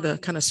hair, the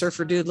kind of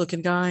surfer dude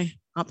looking guy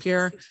up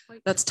here,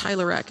 that's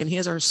Tyler Eck, and he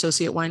is our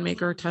associate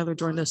winemaker. Tyler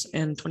joined us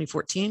in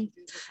 2014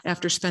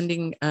 after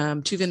spending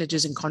 2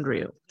 vintages in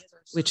Condrieu,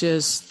 which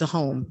is the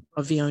home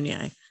of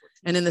Viognier.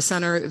 And in the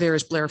center, there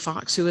is Blair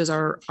Fox, who is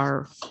our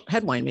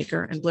head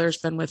winemaker, and Blair's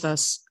been with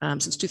us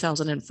since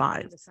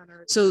 2005.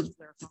 So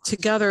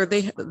together,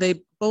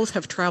 they both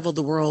have traveled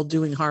the world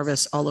doing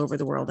harvests all over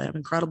the world. They have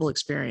incredible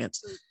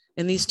experience.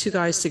 And these two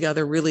guys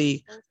together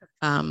really,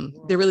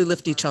 they really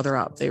lift each other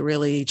up. They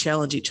really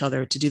challenge each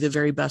other to do the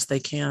very best they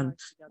can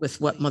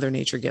with what Mother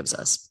Nature gives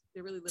us.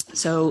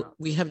 So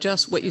we have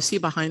just what you see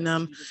behind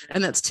them,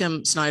 and that's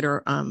Tim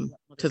Snyder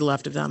to the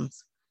left of them,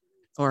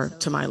 or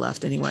to my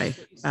left anyway.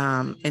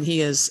 And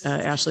he is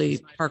Ashley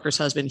Parker's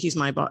husband. He's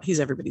my boss. He's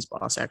everybody's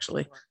boss,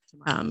 actually.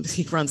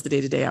 He runs the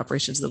day-to-day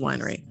operations of the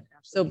winery.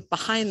 So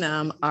behind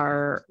them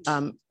are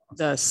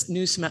the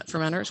new cement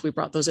fermenters. We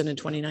brought those in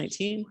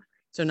 2019.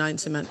 So 9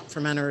 cement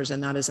fermenters,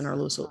 and that is in our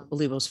Los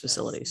Olivos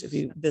facility. So if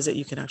you visit,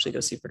 you can actually go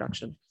see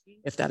production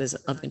if that is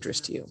of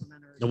interest to you.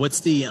 Now, what's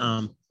the,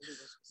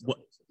 what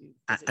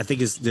I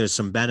think there's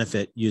some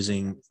benefit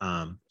using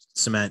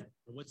cement,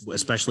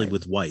 especially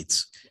with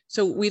whites.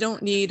 So we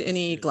don't need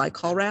any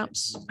glycol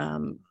wraps.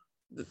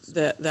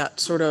 That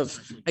sort of,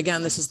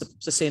 again, this is the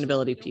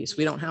sustainability piece.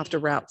 We don't have to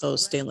wrap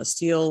those stainless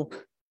steel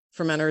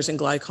fermenters in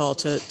glycol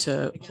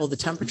to hold the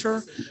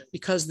temperature,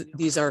 because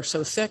these are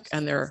so thick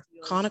and they're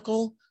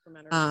conical.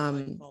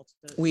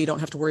 We don't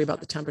have to worry about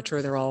the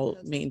temperature. They're all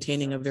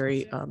maintaining a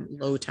very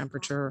low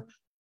temperature.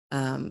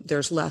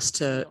 There's less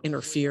to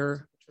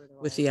interfere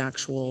with the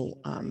actual.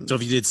 So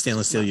if you did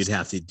stainless steel, you'd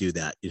have to do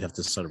that. You'd have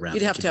to sort of wrap.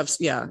 You'd have to have,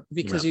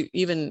 because you,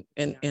 even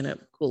in a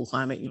cool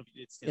climate,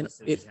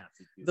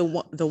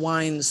 the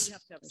wines,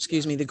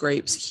 the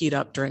grapes heat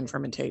up during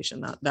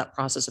fermentation. That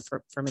process of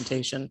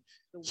fermentation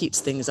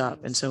heats things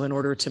up, and so in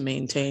order to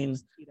maintain,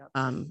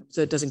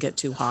 so it doesn't get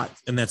too hot.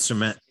 And that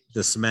cement.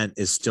 The cement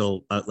is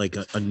still like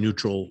a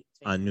neutral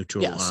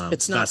yes,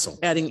 it's not vessel.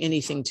 Adding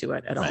anything to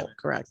it at all.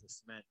 Correct.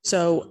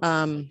 So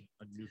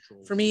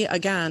for me,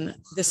 again,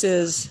 this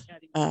is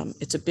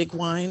it's a big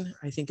wine.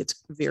 I think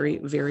it's very,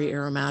 very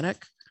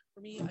aromatic.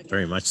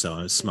 Very much so.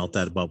 I smelt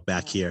that about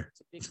back here.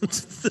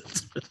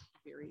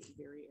 Very,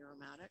 very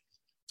aromatic.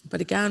 But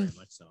again,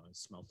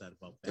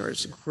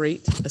 there's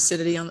great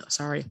acidity on the,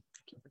 sorry, I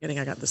keep forgetting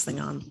I got this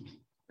thing on.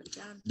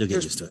 You'll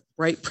get used to it.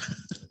 Right.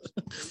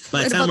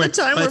 By the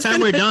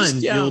time we're done,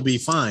 you'll be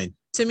fine.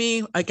 To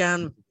me,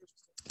 again,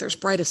 there's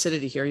bright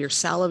acidity here. You're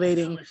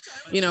salivating.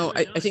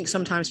 I think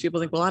sometimes people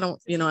think, well, I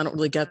don't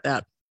really get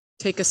that.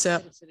 Take a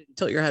sip,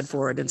 tilt your head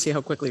forward, and see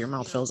how quickly your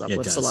mouth fills up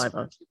with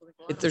saliva.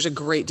 There's a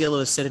great deal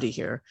of acidity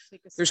here.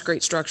 There's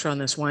great structure on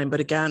this wine, but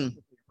again,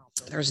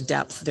 there's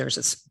depth. There's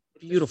this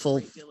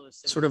beautiful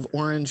sort of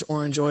orange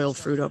oil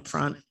fruit up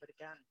front.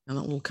 And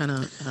then we'll kind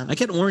of. I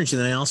get orange,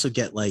 and then I also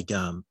get like,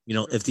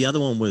 if the other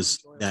one was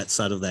that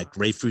sort of that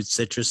grapefruit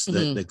citrus,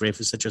 the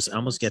grapefruit citrus, I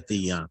almost get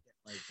the.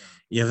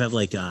 You have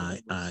like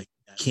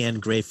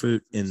canned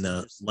grapefruit in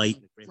the light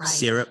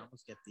syrup.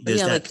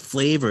 There's that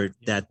flavor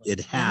that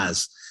it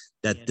has,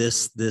 that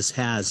this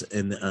has,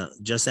 and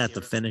just at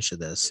the finish of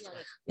this,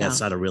 that's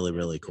sort of really,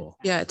 really cool.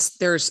 Yeah, it's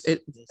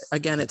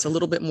a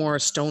little bit more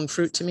stone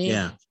fruit to me.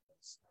 Yeah,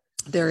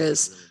 there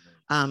is.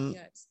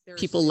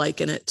 People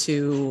liken it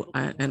to,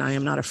 and I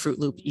am not a Fruit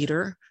Loop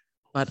eater,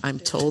 but I'm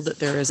told that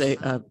there is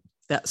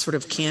that sort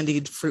of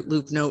candied Fruit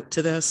Loop note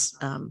to this.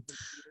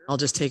 I'll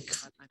just take.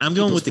 I'm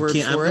going with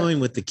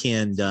the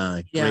canned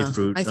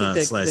grapefruit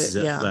slices.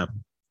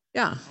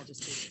 Yeah.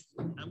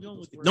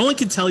 No one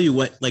can tell you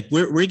what. Like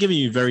we're giving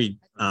you very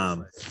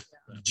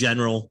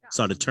general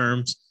sort of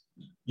terms.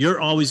 You're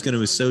always going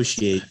to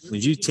associate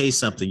when you taste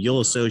something.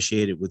 You'll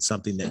associate it with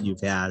something that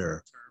you've had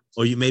or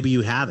or maybe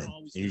you haven't,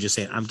 and you're just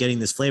saying, I'm getting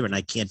this flavor and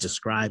I can't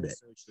describe it.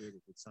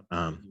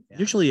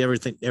 Usually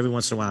every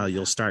once in a while,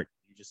 you'll start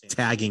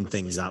tagging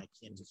things up,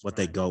 what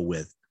they go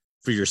with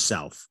for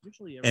yourself.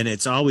 And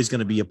it's always going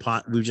to be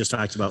we've just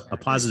talked about a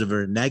positive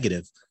or a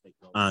negative,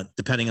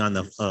 depending on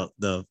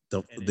the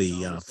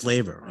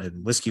flavor.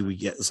 And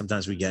whiskey,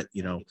 sometimes we get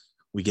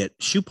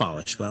shoe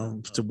polish.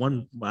 Well,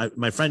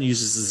 my friend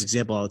uses this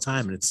example all the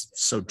time, and it's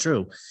so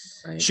true.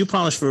 Right. Shoe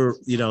polish for,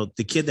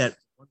 the kid that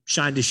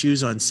shined his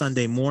shoes on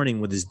Sunday morning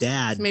with his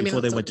dad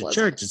before they went to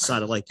church. It's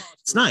sort of like,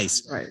 it's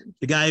nice. Right.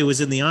 The guy who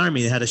was in the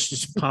Army had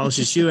to polish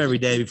his shoe every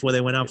day before they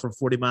went out for a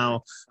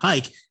 40-mile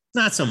hike.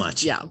 Not so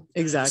much. Yeah,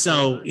 exactly.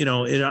 So,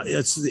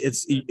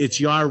 it's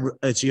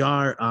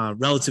your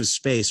relative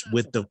space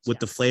with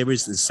the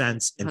flavors, the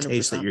scents and 100%.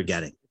 Taste that you're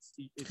getting.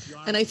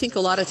 And I think a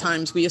lot of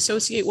times we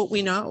associate what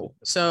we know.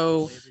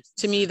 So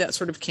to me, that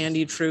sort of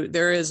candied fruit,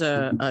 there is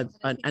an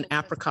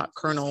apricot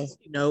kernel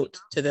note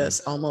to this,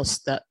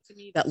 almost that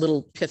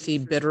little pithy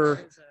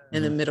bitter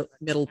in the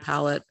middle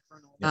palate.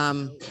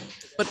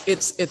 But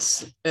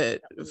it's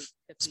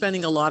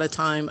spending a lot of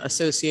time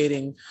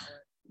associating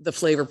the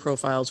flavor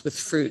profiles with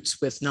fruits,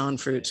 with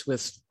non-fruits,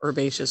 with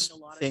herbaceous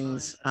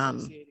things,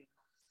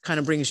 kind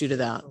of brings you to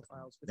that.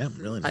 Yeah,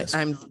 really nice.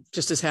 I'm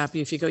just as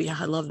happy if you go, yeah,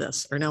 I love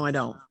this, or no, I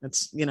don't.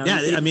 It's, you got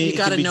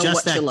to know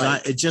what you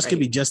like. It just could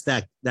be just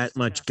that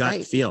much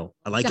gut feel.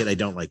 I like it. I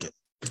don't like it.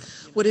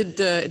 What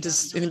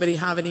does anybody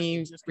have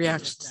any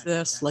reactions to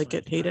this? Like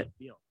it, hate it?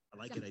 I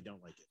like it. I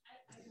don't like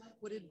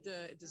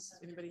it. Does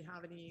anybody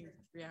have any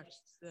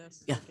reactions to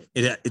this?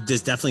 Yeah,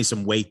 there's definitely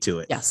some weight to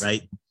it. Yes.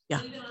 Right.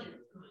 Yeah.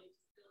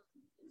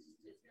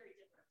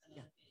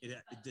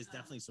 There's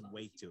definitely some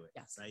weight to it.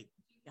 Yes. Right.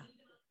 Yeah.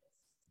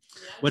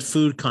 What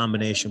food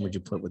combination would you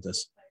put with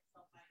this?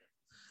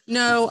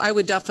 No, I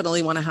would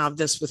definitely want to have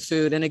this with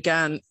food. And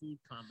again,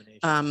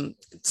 to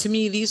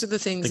me, these are the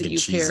things that you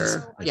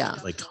pair.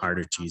 Like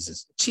harder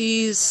cheeses.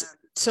 Cheese.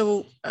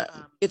 So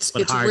it's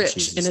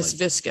rich and it's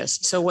viscous.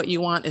 So what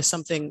you want is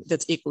something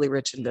that's equally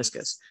rich and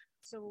viscous.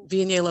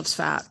 Viognier loves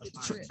fat.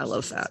 I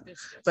love fat.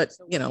 But,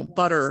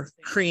 butter,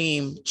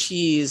 cream,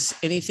 cheese,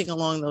 anything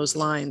along those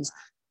lines.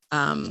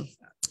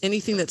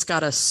 Anything that's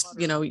got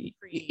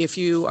if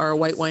you are a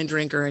white wine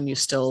drinker and you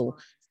still,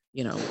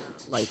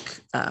 like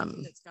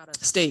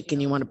steak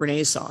and you want a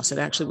béarnaise sauce, it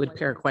actually would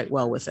pair quite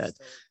well with it.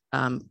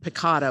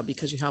 Piccata,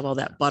 because you have all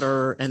that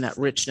butter and that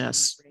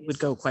richness, would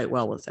go quite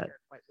well with it.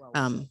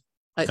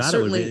 Piccata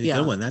would be a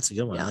good one. That's a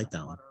good one. Yeah. I like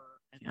that one.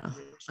 Yeah.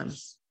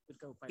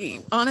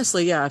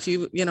 Honestly, yeah. If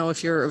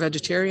if you're a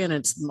vegetarian,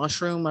 it's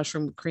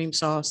mushroom cream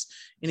sauce,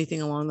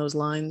 anything along those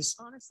lines.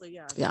 Honestly,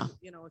 yeah. Yeah.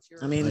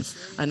 I mean,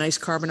 a nice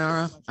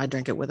carbonara, I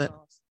drink it with it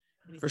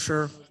for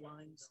sure.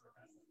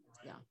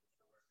 Yeah.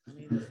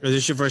 Is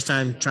this your first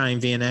time trying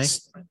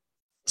Viognier?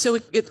 So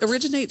it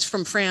originates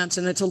from France,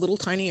 and it's a little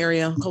tiny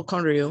area called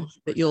Condrieu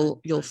that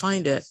you'll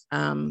find it.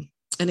 And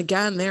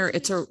again,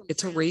 it's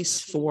a race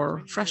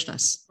for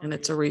freshness, and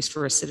it's a race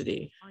for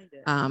acidity.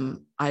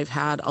 I've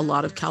had a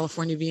lot of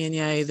California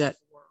Viognier that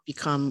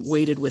become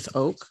weighted with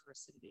oak.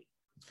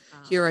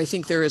 Here, I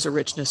think there is a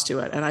richness to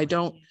it, and I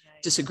don't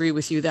disagree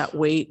with you. That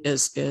weight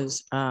is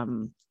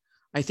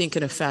I think,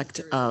 an effect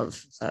of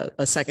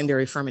a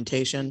secondary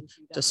fermentation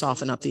to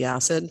soften up the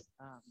acid.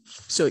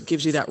 So it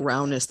gives you that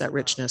roundness, that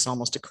richness,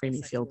 almost a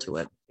creamy feel to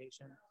it.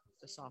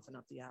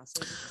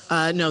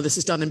 No, this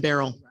is done in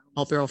barrel,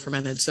 all barrel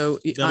fermented. So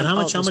how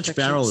much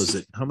barrel is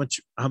it? How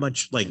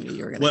much like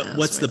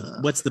what's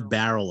the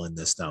barrel in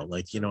this though?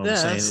 Like, what I'm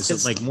saying? Is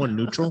it like more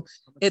neutral?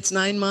 It's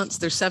 9 months.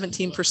 They're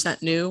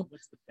 17% new.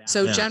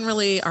 So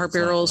generally our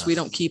barrels, we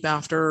don't keep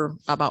after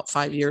about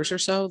 5 years or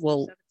so.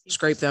 We'll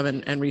scrape them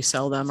and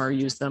resell them or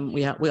use them.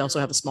 We also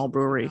have a small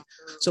brewery.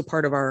 So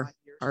part of our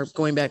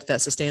going back to that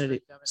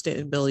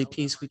sustainability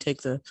piece, we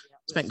take the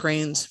spent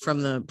grains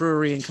from the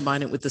brewery and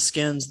combine it with the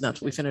skins. And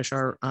that's what we finish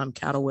our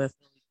cattle with.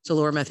 So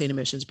lower methane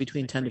emissions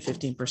between 10 to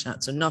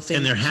 15%. So nothing.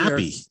 And they're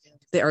happy.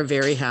 They are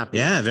very happy.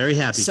 Yeah, very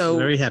happy. So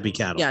very happy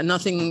cattle. Yeah,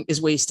 nothing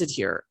is wasted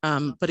here.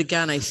 But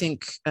again, I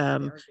think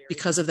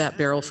because of that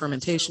barrel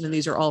fermentation, and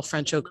these are all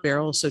French oak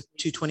barrels, so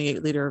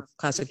 228-liter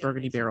classic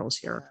Burgundy barrels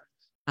here.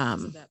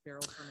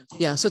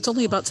 Yeah, so it's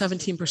only about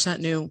 17%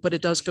 new, but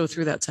it does go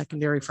through that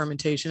secondary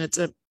fermentation.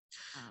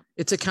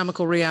 It's a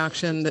chemical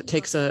reaction that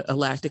takes a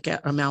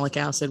malic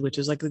acid, which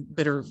is like the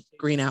bitter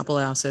green apple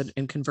acid,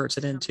 and converts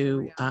it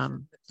into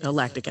a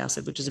lactic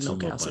acid, which is a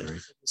milk acid. Buttery.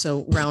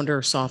 So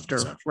rounder, softer,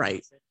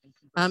 right.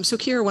 So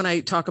here, when I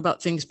talk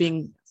about things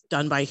being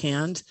done by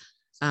hand,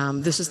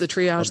 this is the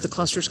triage. The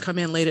clusters come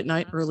in late at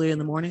night, early in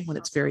the morning when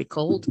it's very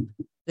cold.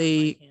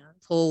 They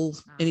pull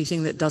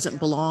anything that doesn't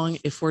belong.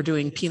 If we're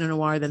doing Pinot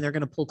Noir, then they're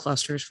going to pull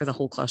clusters for the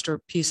whole cluster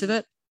piece of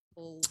it.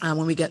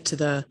 When we get to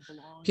the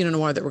Pinot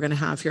Noir that we're going to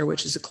have here,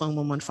 which is a Clone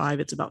 115,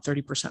 it's about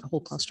 30%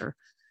 whole cluster.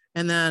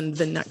 And then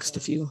the next,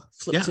 if you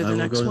flip to the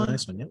next one,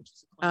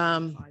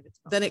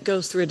 then it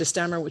goes through a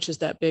destemmer, which is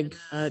that big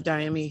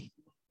diame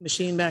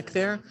machine back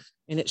there,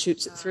 and it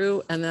shoots it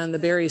through, and then the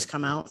berries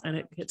come out, and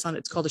it hits on,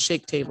 it's called a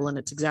shake table, and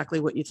it's exactly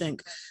what you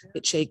think.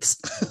 It shakes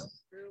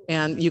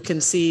And you can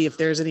see if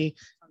there's any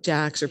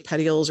jacks or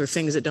petioles or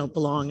things that don't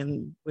belong.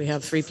 And we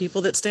have 3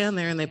 people that stand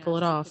there and they pull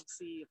it off.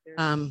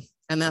 And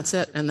that's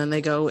it. And then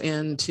they go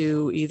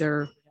into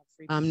either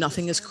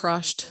nothing is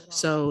crushed.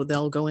 So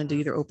they'll go into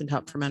either open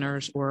top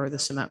fermenters or the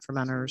cement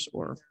fermenters,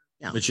 or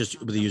yeah. It's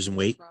just they're using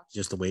weight,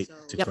 just the weight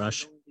to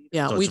crush.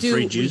 Yeah, so we do.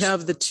 We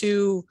have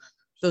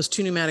those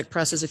 2 pneumatic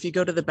presses. If you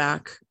go to the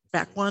back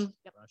one,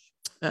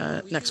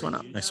 next one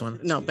up. Next one.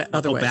 No,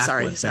 other way.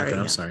 Sorry.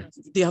 I'm sorry.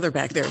 The other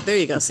back there. There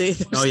you go. See.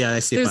 Oh yeah, I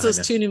see. There's those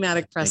 2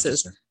 pneumatic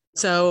presses.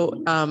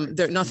 So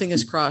nothing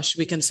is crushed.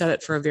 We can set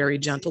it for a very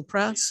gentle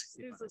press,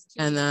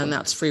 and then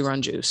that's free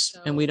run juice.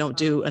 And we don't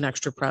do an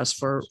extra press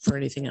for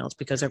anything else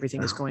because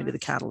everything is going to the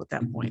cattle at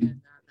that point.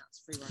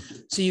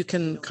 So you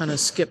can kind of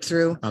skip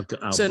through.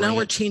 So now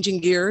we're changing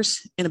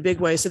gears in a big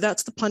way. So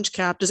that's the punch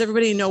cap. Does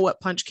everybody know what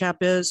punch cap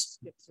is?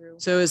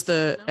 So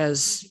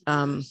as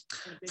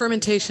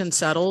fermentation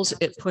settles,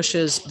 it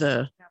pushes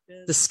the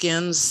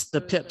skins,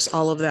 the pips,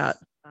 all of that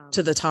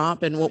to the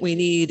top. And what we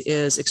need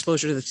is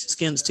exposure to the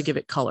skins to give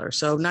it color.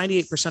 So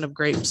 98% of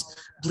grapes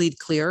bleed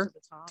clear.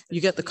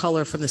 You get the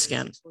color from the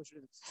skin.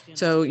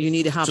 So you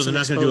need to have some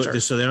exposure. So they're not going to do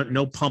it. So there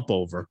no pump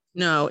over.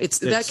 No,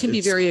 that can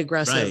be very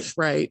aggressive,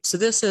 right? So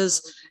this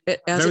is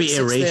very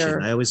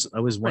aeration. I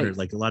always wondered,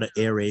 like a lot of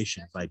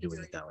aeration by doing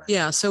it that way.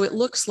 Yeah. So it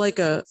looks like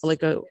a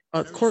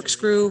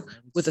corkscrew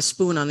with a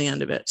spoon on the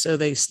end of it. So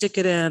they stick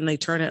it in, they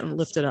turn it and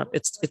lift it up.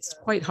 It's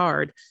quite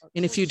hard.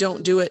 And if you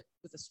don't do it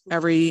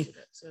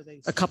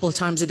a couple of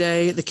times a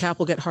day, the cap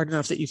will get hard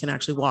enough that you can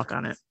actually walk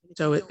on it.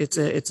 So it's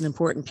an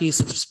important piece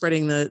of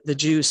spreading the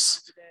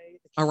juice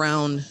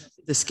around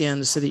the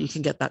skin so that you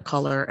can get that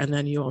color, and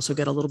then you also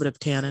get a little bit of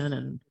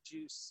tannin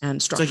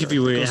and structure. It's like if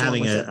you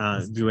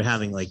were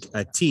having like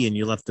a tea and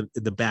you left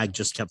the bag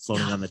just kept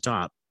floating on the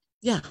top.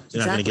 Yeah,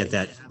 you're not going to get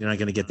that. You're not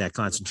going to get that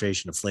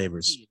concentration of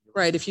flavors.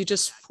 Right. If you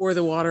just pour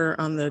the water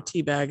on the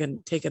tea bag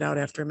and take it out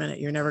after a minute,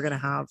 you're never going to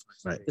have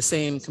the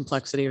same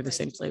complexity or the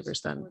same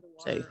flavors than,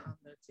 say,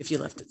 if you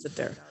left it sit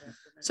there.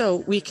 So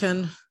we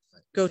can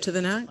go to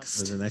the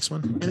next. The next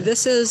one. Okay. And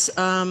this is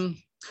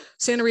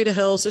Santa Rita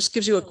Hills. This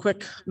gives you a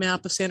quick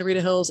map of Santa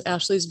Rita Hills.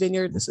 Ashley's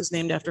Vineyard. This is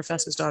named after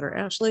Fess's daughter,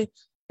 Ashley,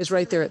 is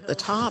right there at the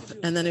top.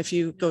 And then if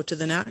you go to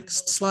the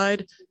next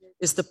slide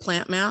is the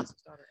plant map.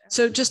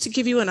 So just to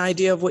give you an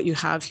idea of what you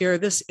have here,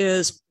 this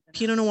is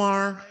Pinot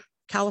Noir,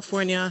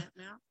 California,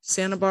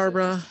 Santa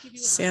Barbara,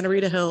 Santa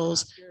Rita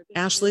Hills,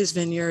 Ashley's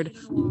Vineyard,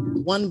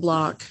 1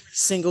 block,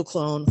 single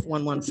clone,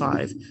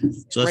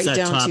 115. So that's right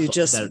down top, to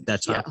just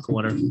that top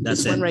corner.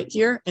 That's this one right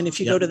here. And if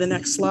you go to the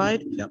next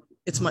slide,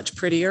 it's much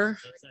prettier.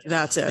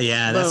 That's it.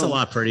 Yeah, that's a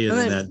lot prettier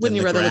than that. Wouldn't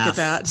you rather look at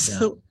that? Yeah.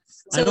 So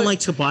I don't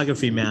like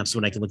topography maps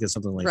when I can look at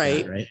something like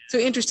that, right? So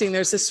interesting.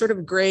 There's this sort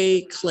of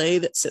gray clay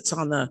that sits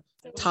on the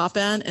top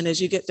end. And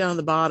as you get down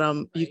the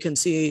bottom, you can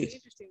see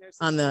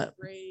on the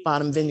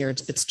bottom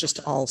vineyards, it's just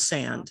all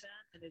sand.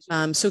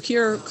 So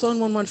here, clone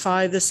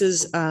 115, this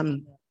is,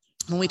 when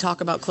we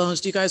talk about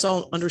clones, do you guys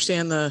all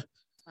understand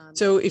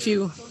so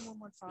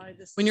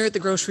when you're at the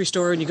grocery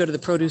store and you go to the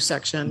produce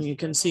section, you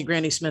can see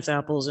Granny Smith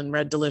apples and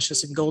Red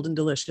Delicious and Golden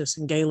Delicious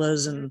and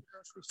Galas and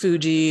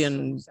Fuji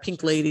and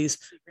Pink Ladies.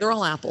 They're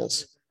all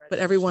apples, but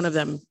every one of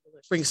them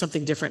brings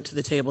something different to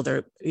the table.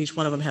 Each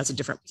one of them has a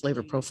different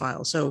flavor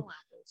profile. So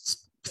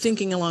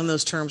thinking along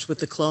those terms with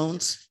the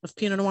clones of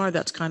Pinot Noir,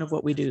 that's kind of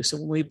what we do. So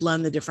when we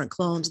blend the different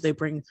clones, they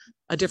bring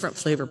a different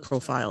flavor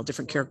profile,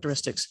 different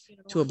characteristics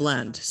to a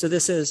blend. So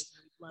this is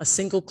a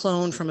single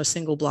clone from a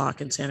single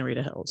block in Santa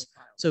Rita Hills.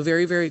 So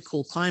very, very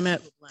cool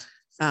climate.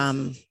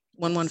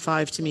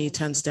 115 to me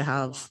tends to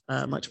have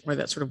much more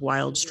that sort of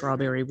wild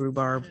strawberry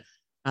rhubarb,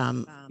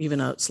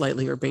 even a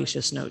slightly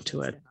herbaceous note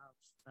to it.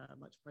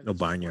 No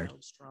barnyard.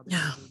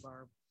 Yeah.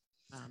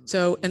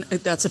 So, and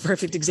that's a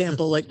perfect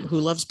example, like who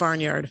loves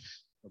barnyard?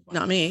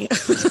 Not me.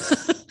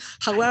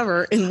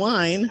 However, in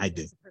wine, I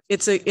do.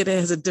 It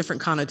has a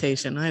different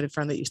connotation. I had a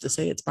friend that used to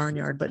say it's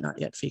barnyard, but not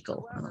yet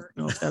fecal. I don't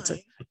know if that's a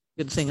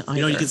good thing. You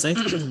know what you can say?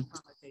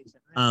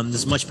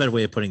 There's a much better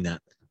way of putting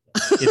that.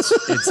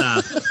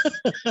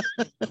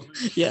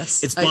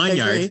 Yes, it's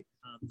barnyard,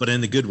 but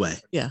in the good way.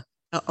 Yeah.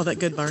 Oh, that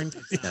good barn.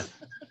 Yeah.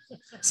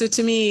 So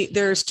to me,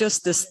 there's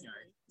just this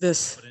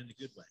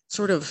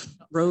sort of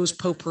rose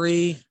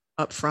potpourri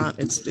up front.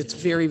 It's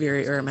very,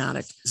 very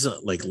aromatic. So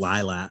like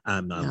lilac,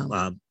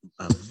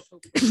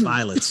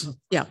 violets.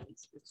 Yeah.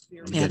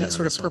 Yeah, that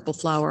sort of purple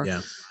flower.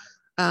 Yeah.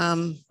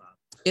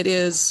 It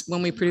is,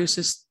 when we produce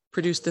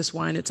this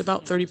wine, it's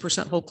about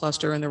 30% whole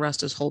cluster and the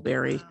rest is whole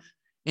berry.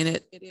 And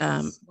it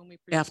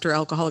after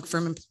alcoholic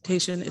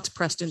fermentation, it's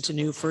pressed into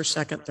new first,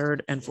 second,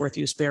 third, and fourth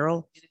use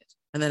barrel.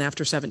 And then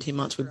after 17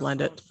 months, we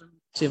blend it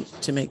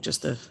to make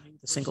just the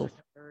single.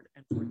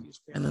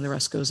 And then the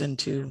rest goes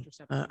into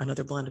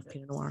another blend of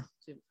Pinot Noir.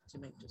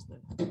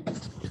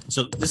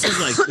 So this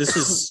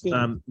is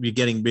you're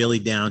getting really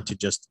down to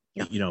just,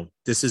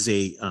 this is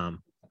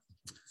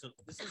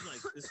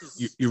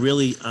You're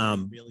really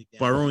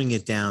borrowing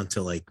it down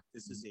to like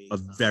a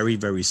very,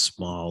 very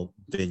small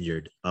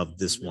vineyard of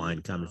this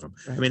wine coming from.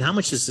 I mean, how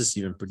much does this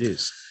even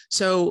produce?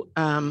 So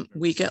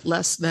we get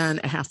less than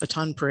a half a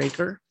ton per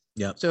acre.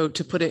 Yeah. So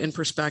to put it in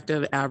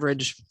perspective,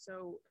 average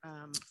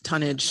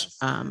tonnage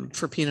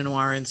for Pinot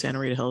Noir in Santa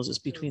Rita Hills is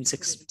between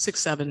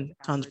 7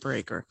 tons per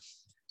acre.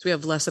 So we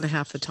have less than a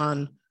half a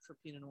ton.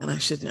 And I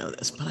should know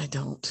this, but I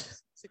don't.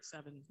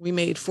 We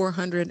made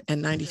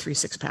 493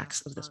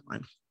 6-packs of this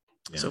wine.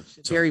 Yeah. So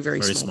very,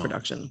 very small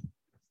production.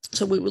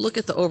 So we would look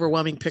at the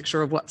overwhelming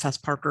picture of what Fess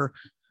Parker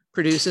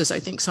produces. I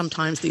think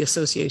sometimes the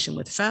association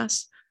with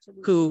Fess,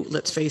 who,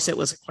 let's face it,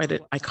 was quite an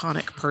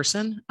iconic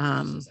person.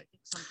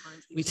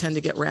 We tend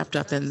to get wrapped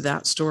up in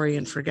that story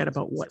and forget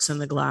about what's in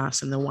the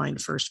glass and the wine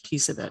first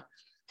piece of it.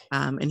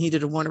 And he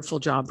did a wonderful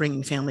job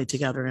bringing family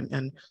together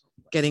and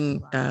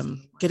getting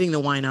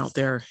the wine out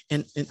there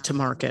and to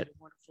market.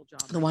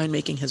 The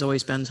winemaking has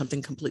always been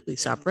something completely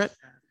separate.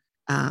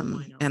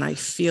 And I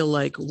feel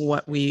like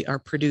what we are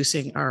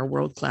producing are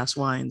world-class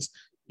wines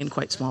in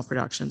quite small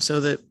production. So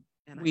that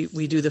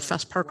we do the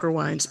Fess Parker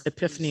Wines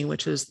Epiphany,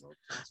 which was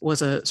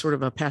a sort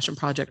of a passion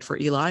project for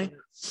Eli,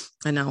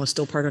 and now is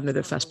still part under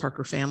the Fess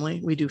Parker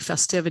family. We do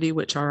Festivity,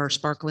 which are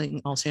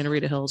sparkling, all Santa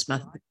Rita Hills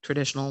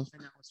traditional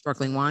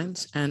sparkling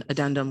wines, and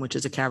Addendum, which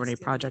is a Cabernet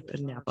project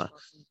in Napa.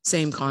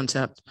 Same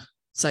concept,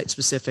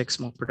 site-specific,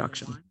 small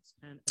production.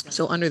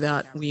 So under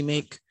that, we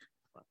make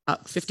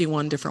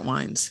 51 different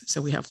wines.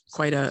 So we have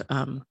quite a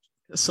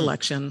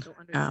selection.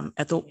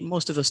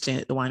 Most of those stay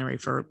at the winery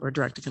for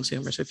direct to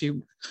consumer. So if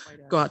you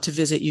go out to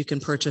visit, you can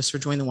purchase or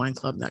join the wine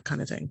club, that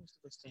kind of thing.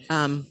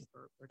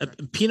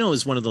 Pinot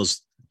is one of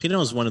those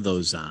varietals,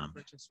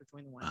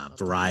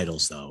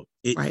 though.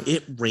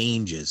 It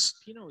ranges.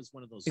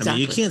 Exactly. I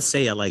mean, you can't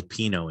say I like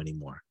Pinot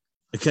anymore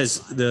because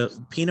the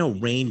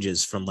Pinot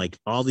ranges from like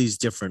all these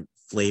different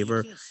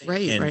flavor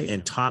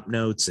and top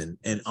notes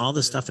and all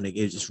this stuff, and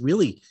it's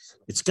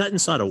gotten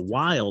sort of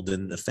wild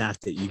in the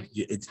fact that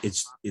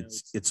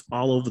it's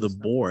all over the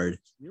board.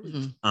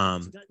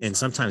 Mm-hmm. And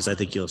sometimes I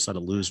think you'll sort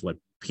of lose what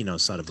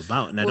Pinot's sort of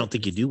about, and I don't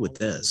think you do with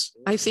this.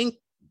 I think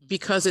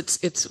because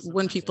it's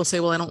when people say,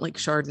 well, I don't like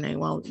Chardonnay.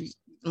 Well,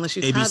 unless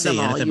you've had them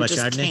all, you just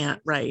Chardonnay?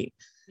 Can't. Right.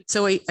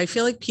 So I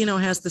feel like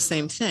Pinot has the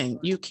same thing.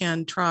 You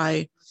can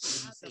try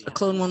a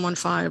clone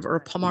 115 or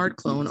a Pommard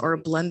clone or a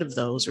blend of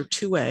those or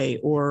 2A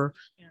or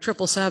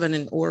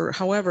 777 or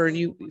however,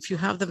 if you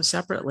have them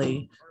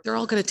separately, they're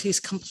all going to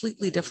taste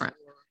completely different.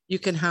 You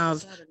can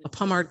have a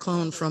Pommard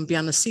clone from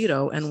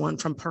Bianacito and one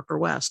from Parker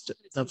West,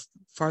 the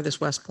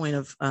farthest west point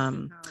of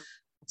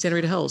Santa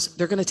Rita Hills.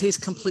 They're going to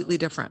taste completely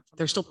different.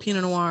 They're still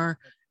Pinot Noir.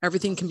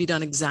 Everything can be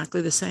done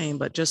exactly the same,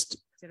 but just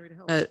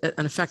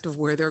an effect of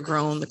where they're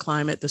grown, the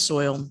climate, the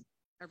soil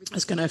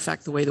is going to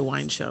affect the way the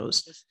wine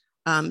shows.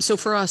 So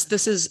for us,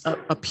 this is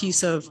a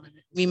piece of,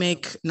 we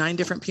make 9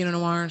 different Pinot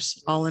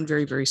Noirs, all in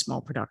very, very small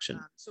production,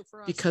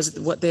 because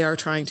what they are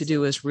trying to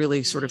do is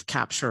really sort of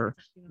capture,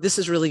 this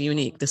is really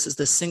unique. This is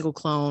the single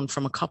clone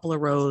from a couple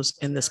of rows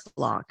in this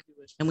block.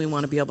 And we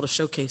want to be able to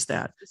showcase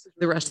that.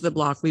 The rest of the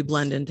block, we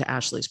blend into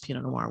Ashley's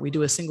Pinot Noir. We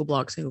do a single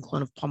block, single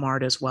clone of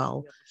Pommard as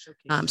well.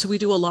 So we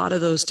do a lot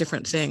of those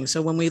different things.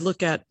 So when we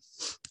look at,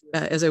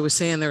 as I was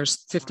saying,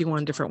 there's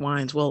 51 different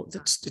wines. Well,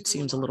 it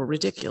seems a little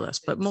ridiculous,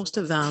 but most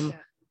of them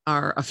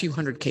are a few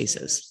hundred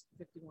cases.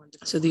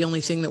 So the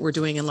only thing that we're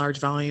doing in large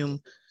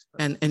volume,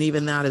 and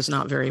even that is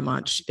not very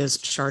much, is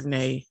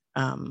Chardonnay,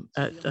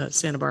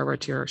 Santa Barbara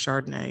Tier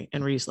Chardonnay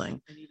and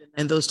Riesling.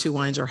 And those 2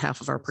 wines are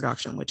half of our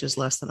production, which is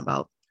less than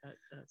about,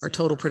 our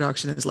total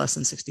production is less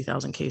than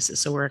 60,000 cases.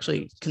 So we're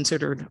actually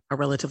considered a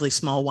relatively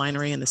small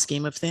winery in the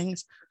scheme of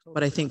things.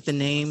 But I think the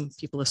name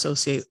people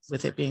associate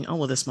with it being, oh,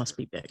 well, this must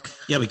be big.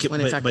 Yeah,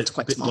 it's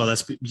quite small. Well,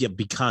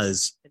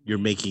 because you're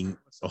making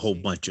a whole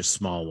bunch of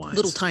small wines,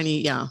 little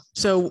tiny, yeah.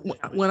 So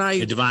when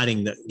you're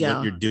dividing what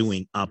you're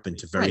doing up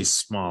into very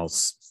small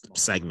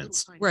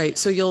segments, right?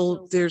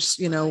 So there's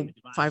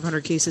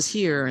 500 cases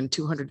here and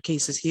 200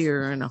 cases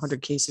here and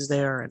 100 cases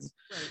there,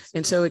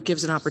 and so it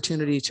gives an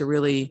opportunity to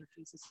really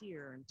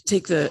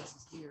take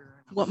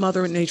what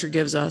Mother Nature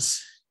gives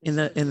us in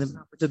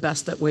the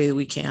best way that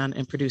we can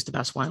and produce the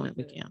best wine that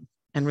we can,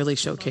 and really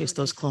showcase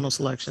those clonal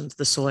selections,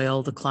 the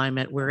soil, the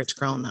climate, where it's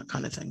grown, that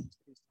kind of thing.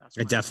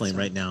 I definitely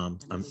right now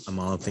I'm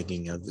all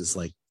thinking of is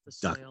like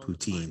duck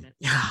poutine.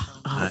 Yeah,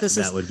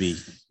 that would be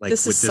like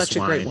this is such a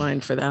great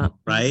wine for that.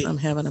 Right, I'm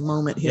having a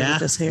moment here with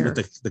this hair,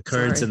 with the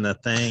curds and the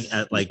thing.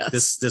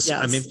 This. Yes.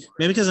 I mean,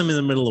 maybe because I'm in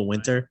the middle of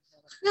winter.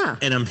 Yeah,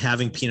 and I'm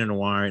having Pinot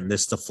Noir, and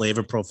there's the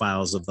flavor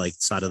profiles of like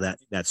sort of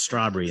that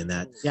strawberry and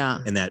that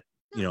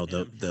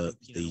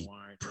the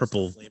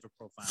purple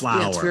flower.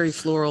 Yeah, it's very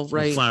floral,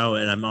 right? Flower,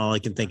 and all I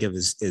can think of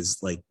is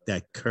like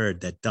that curd,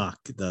 that duck,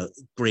 the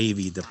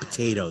gravy, the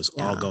potatoes,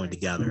 all going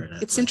together.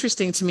 And it's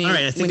interesting to me. All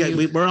right, I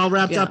think we're all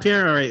wrapped up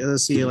here. All right,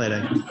 let's see you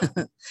later.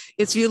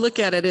 If you look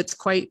at it, it's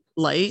quite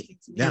light,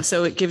 and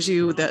so it gives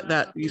you that.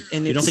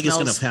 And you don't think it's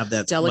going to have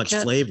that delicate,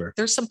 much flavor?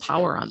 There's some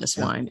power on this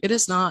wine. It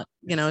is not,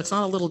 it's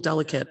not a little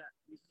delicate.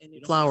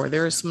 flower.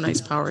 There is some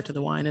nice power to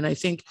the wine. And I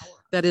think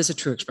that is a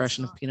true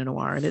expression of Pinot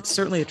Noir. And it's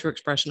certainly a true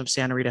expression of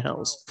Santa Rita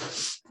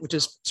Hills, which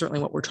is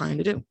certainly what we're trying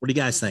to do. What do you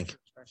guys think?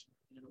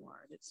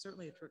 It's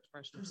certainly a true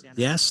expression of Santa.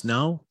 Yes,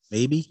 no,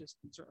 maybe.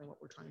 Certainly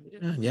what we're trying to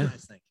do. Yeah.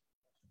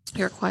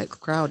 You're a quiet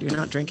crowd. You're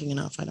not drinking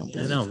enough. I don't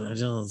believe. I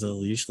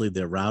know. Usually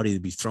they're rowdy to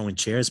be throwing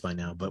chairs by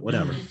now, but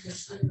whatever.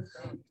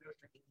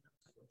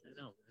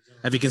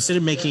 Have you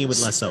considered making it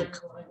with less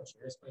oak?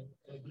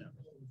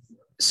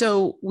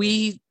 So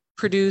we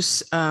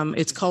produce,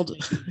 it's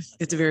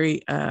a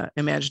very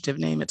imaginative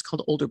name. It's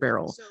called Older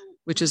Barrel,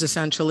 which is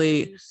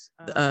essentially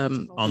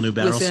all new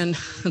barrels.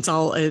 It's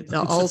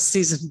all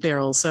seasoned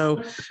barrels.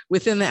 So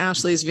within the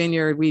Ashley's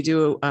Vineyard, we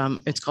do,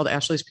 it's called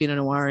Ashley's Pinot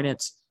Noir, and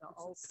it's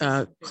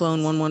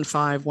Clone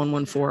 115,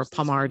 114,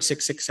 Pommard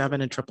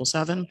 667, and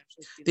 777.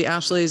 The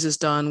Ashley's is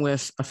done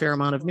with a fair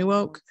amount of new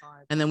oak.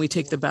 And then we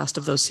take the best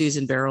of those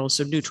seasoned barrels,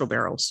 so neutral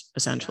barrels,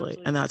 essentially.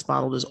 And that's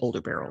bottled as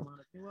Older Barrel.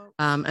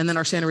 And then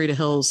our Santa Rita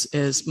Hills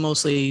is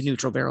mostly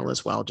neutral barrel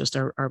as well, just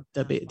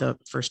the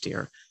first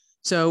year.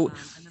 So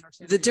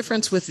the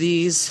difference with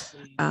these,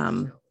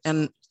 and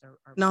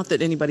not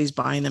that anybody's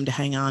buying them to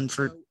hang on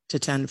to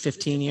 10,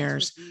 15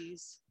 years,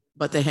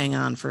 but they hang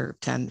on for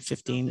 10,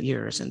 15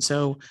 years. And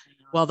so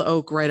while the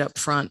oak right up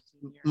front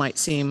might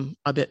seem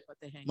a bit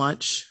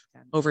much,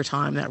 over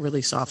time, that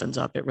really softens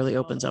up. It really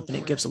opens up, and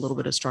it gives a little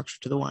bit of structure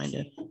to the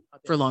wine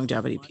for the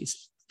longevity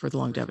piece.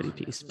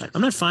 But I'm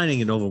not finding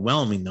it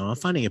overwhelming, though. I'm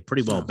finding it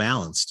pretty well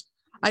balanced.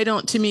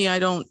 It's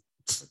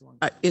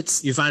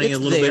you're finding it a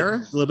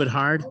little bit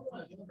hard.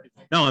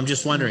 No, I'm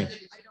just wondering.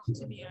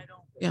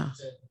 Yeah.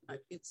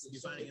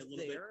 You're finding it a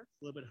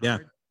little bit hard. Yeah.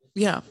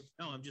 Yeah.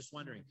 No, I'm just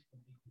wondering.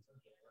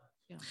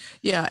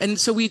 Yeah, and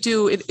so we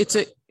do.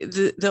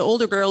 The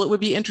Older Barrel. It would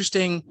be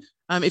interesting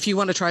if you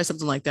want to try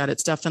something like that.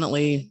 It's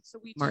definitely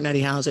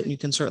Martinetti has it, and you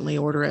can certainly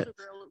order it.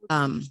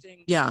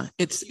 Yeah,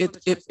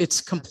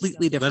 it's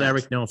completely different. Let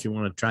Eric know if you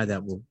want to try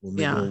that. We'll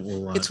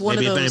it's one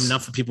maybe of those, if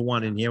enough people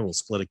want in here, we'll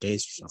split a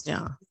case or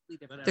something. Yeah,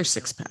 there's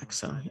 6-pack,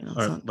 so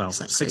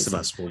six of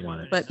us will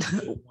want it. But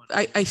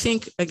I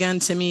think again,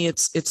 to me,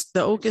 it's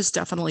the oak is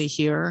definitely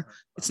here.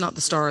 It's not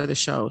the star of the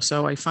show,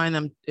 so I find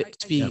them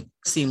to be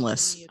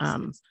seamless.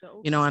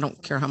 I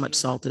don't care how much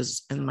salt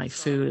is in my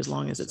food as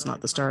long as it's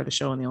not the star of the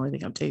show and the only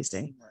thing I'm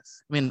tasting.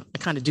 I mean, I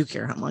kind of do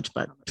care how much,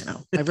 but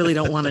I really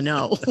don't want to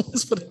know.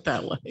 Let's put it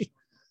that way.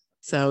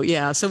 So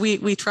yeah, so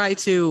we try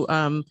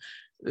to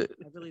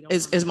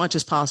as much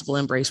as possible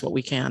embrace what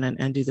we can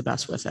and do the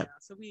best with it.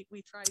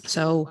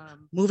 So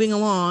moving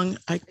along,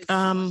 I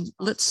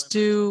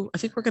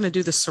think we're going to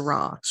do the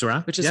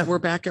Syrah, which is we're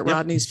back at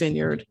Rodney's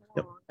Vineyard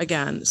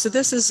again. So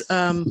this is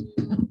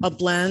a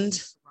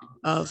blend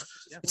of,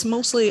 it's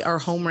mostly our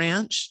home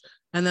ranch.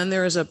 And then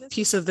there is a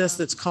piece of this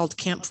that's called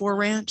Camp 4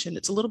 Ranch, and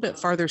it's a little bit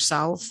farther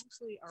south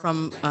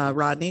from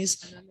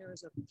Rodney's.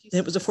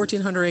 It was a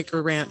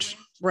 1,400-acre ranch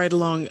right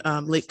along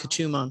Lake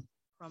Cachuma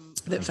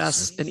that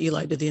Fess and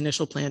Eli did the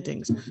initial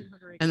plantings,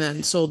 and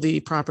then sold the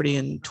property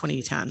in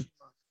 2010.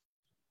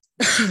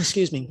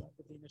 Excuse me.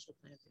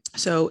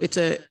 So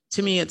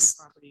to me, it's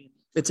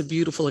a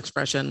beautiful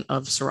expression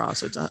of Syrah.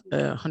 So it's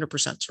 100%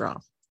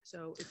 Syrah.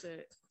 So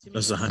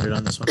there's 100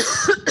 on this one.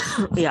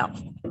 Yeah.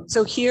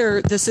 So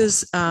here, this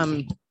is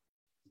a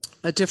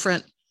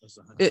different.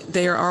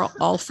 They are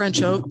all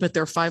French oak, but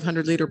they're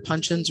 500-liter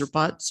puncheons or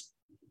butts,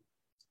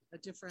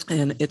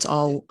 and it's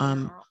all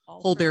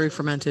whole berry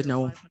fermented.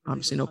 No,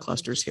 obviously no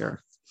clusters here.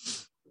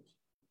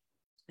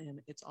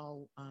 And it's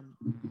all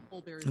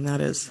whole berry. And that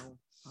is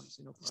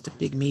just a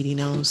big meaty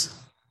nose.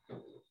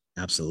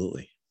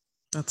 Absolutely.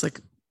 That's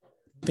like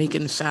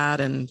bacon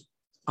fat and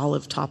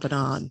olive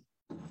tapenade.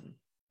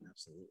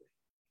 Absolutely.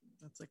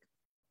 That's like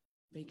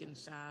bacon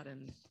fat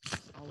and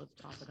olive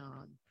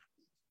tapenade.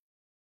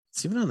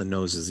 It's even on the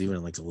nose is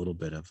even like a little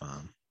bit of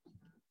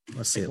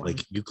let's say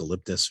like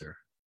eucalyptus or.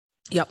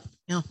 Yep.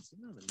 Yeah.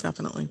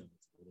 Definitely.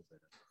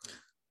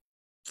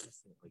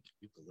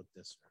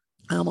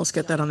 I almost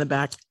get that on the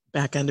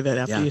back end of it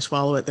after you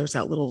swallow it. There's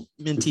that little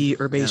minty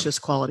herbaceous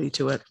quality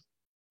to it.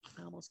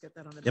 I almost get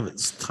that on the but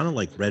it's ton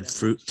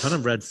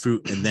of red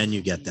fruit, and then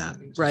you get that.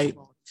 Right.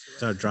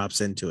 So it drops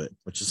into it,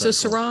 which is so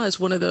Syrah is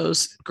one of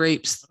those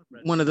grapes,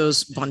 one of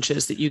those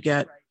bunches that you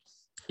get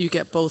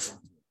both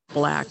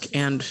black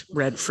and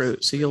red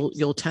fruit. So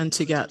you'll tend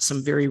to get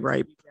some very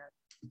ripe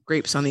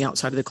grapes on the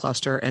outside of the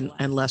cluster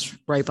and less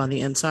ripe on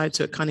the inside.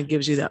 So it kind of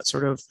gives you that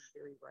sort of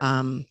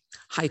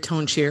high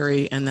tone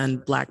cherry and then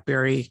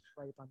blackberry,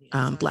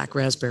 black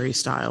raspberry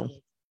style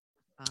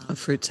of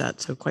fruit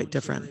set. So quite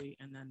different.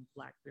 And then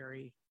black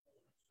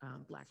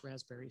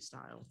raspberry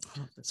style.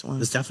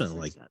 It's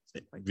definitely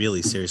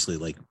really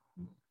seriously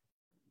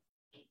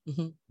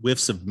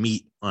whiffs of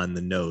meat on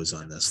the nose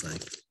on this thing.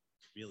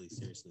 Really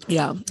seriously.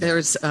 Yeah,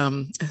 there's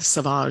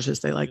sauvage, as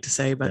they like to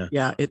say, but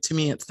to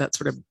me it's that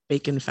sort of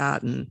bacon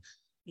fat and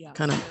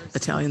kind of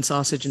Italian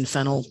sausage and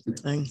fennel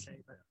thing.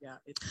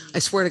 I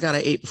swear to God,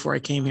 I ate before I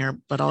came here,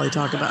 but all I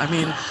talk about,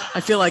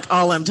 I feel like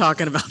all I'm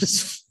talking about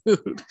is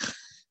food.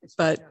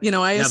 but you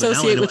know, I Yeah, but now I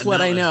associate know- with what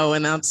now I I- know,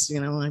 and that's, you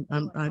know,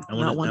 I'm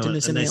not one to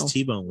miss a nice meal.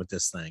 T-bone with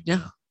this thing.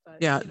 Yeah.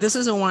 Yeah, this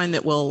is a wine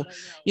that will,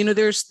 you know,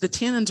 there's the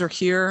tannins are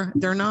here.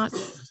 They're not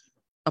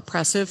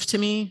oppressive to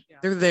me.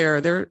 They're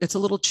there. It's a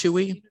little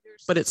chewy,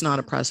 but it's not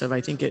oppressive.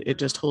 I think it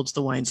just holds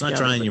the wine It's together. not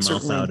drying your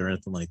mouth certainly- out or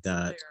anything like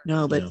that.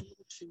 No, but you know.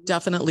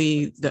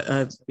 definitely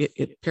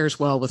it pairs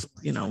well with,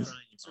 you know,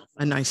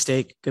 a nice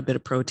steak, good bit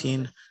of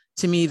protein.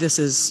 To me, this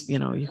is, you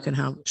know, you can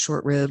have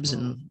short ribs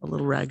and a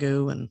little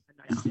ragu and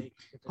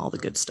all the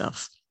good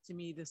stuff. To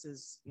me, this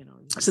is, you know,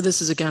 so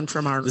this is again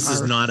from our. This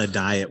is not a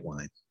diet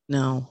wine.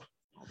 No,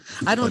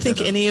 I don't But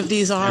think any of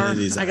these are.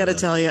 these I are, got to though.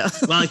 tell you.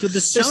 Well, like with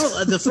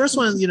the first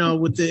one, you know,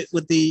 with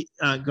the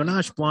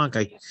Grenache Blanc,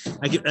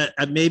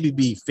 I'd maybe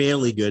be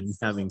fairly good in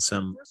having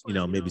some, you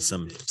know, maybe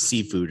some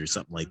seafood or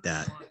something like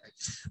that.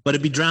 But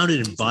it'd be drowned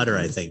in butter,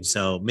 I think.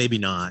 So maybe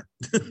not.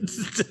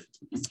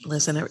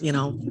 Listen, you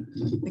know,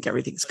 I think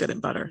everything's good in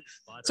butter.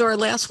 So our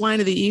last wine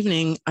of the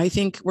evening, I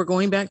think we're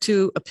going back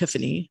to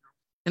Epiphany.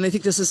 And I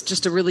think this is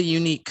just a really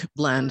unique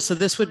blend. So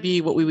this would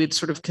be what we would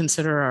sort of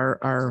consider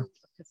our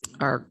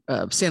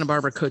Santa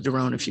Barbara Côte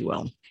d'Aron, if you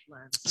will.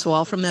 So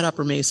all from that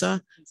Upper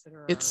Mesa.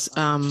 It's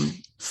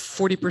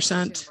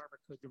 40%.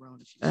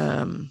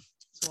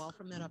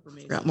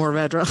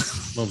 Mourvedre.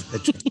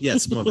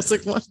 Yes, I was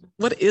like,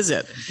 what is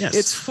it? Yes.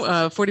 It's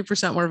 40%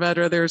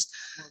 Mourvedre. There's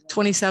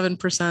 27%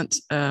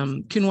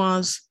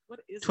 Cunoise,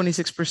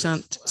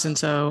 26%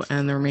 Cinsault,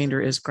 and the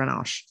remainder is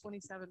Grenache.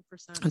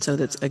 And so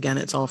that's, again,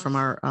 it's all from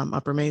our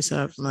Upper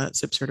Mesa, from a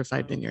SIP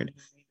certified vineyard.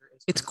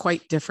 It's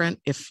quite different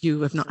if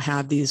you have not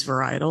had these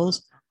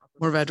varietals.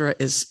 Mourvedre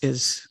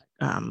is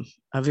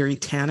a very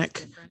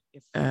tannic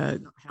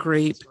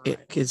grape. It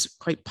is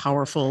quite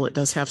powerful. It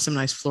does have some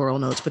nice floral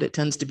notes, but it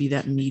tends to be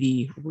that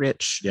meaty,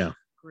 rich. Yeah.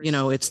 You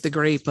know, it's the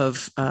grape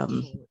of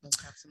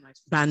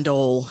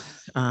Bandol.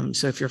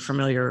 So if you're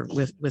familiar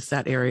with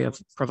that area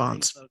of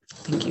Provence,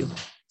 thank you.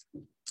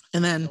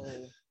 And then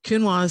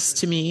Cunoise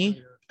to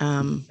me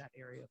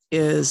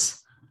is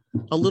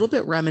a little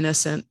bit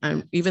reminiscent,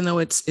 even though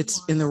it's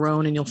in the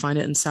Rhone and you'll find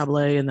it in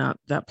Sablé and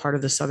that part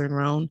of the Southern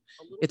Rhone.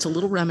 It's a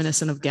little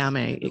reminiscent of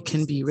Gamay. It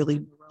can be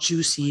really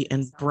juicy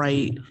and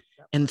bright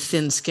and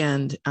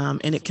thin-skinned,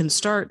 and it can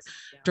start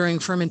during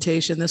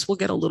fermentation. This will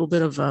get a little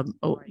bit of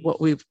what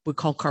we would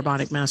call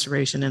carbonic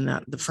maceration, in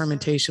that the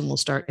fermentation will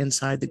start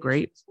inside the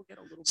grape,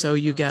 so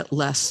you get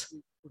less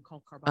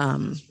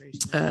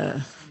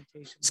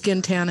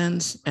skin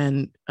tannins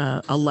and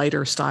a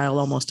lighter style,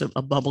 almost a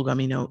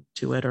bubblegummy note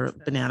to it, or a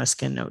banana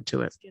skin note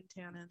to it.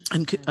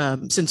 And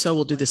Cinsault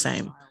will do the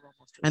same.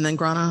 And then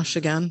Grenache,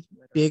 again,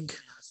 big,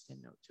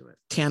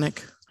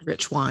 tannic,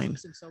 rich wine.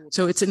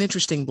 So it's an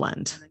interesting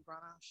blend.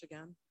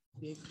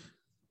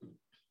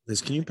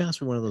 Liz, can you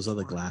pass me one of those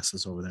other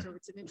glasses over there?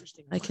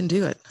 I can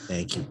do it.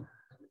 Thank you.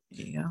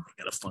 Yeah.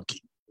 I got a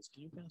funky.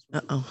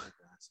 Uh-oh.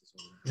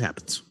 It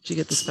happens. Did you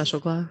get the special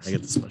glass? I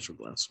get the special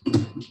glass.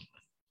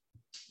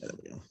 There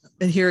we go.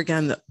 And here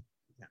again,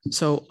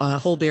 so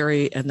whole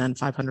berry and then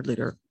 500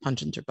 liter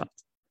punch and turbot.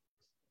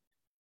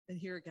 And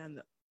here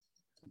again,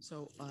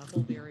 so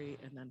whole berry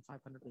and then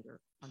 500 liter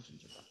punch and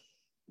turbot.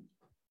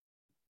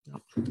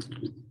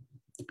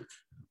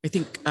 I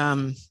think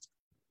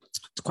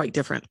it's quite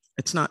different.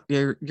 It's not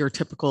your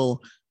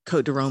typical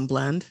Côte d'Aron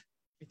blend.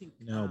 I think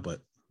No,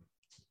 but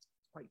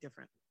quite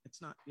different.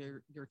 It's not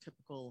your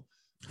typical.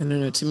 I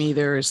don't know. To me,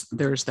 there's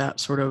that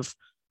sort of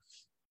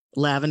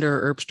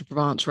lavender herbs de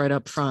Provence right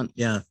up front.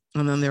 yeah,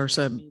 And then there's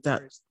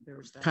that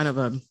kind of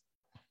a,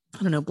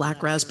 I don't know,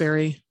 black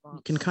raspberry.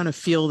 You can kind of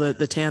feel the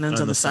tannins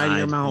on the side of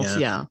your mouth.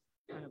 Yeah.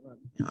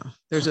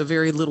 There's a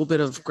very little bit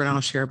of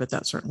Grenache here, but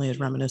that certainly is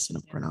reminiscent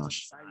of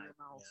Grenache.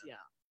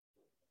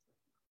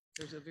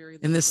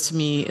 And this, to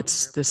me,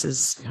 this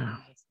is,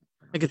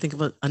 I could think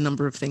of a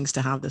number of things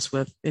to have this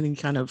with. Any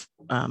kind of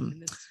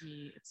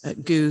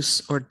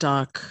goose or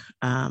duck.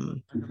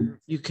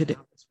 You could,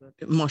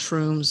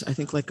 mushrooms, I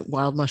think, like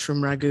wild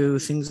mushroom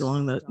ragu, things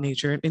along that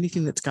nature.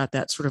 Anything that's got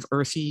that sort of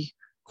earthy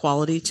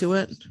quality to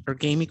it, or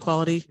gamey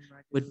quality,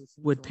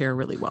 would pair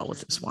really well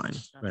with this wine.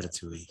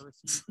 ratatouille.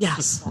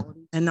 Yes,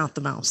 and not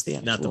the mouse, the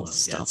actual Not the mouse.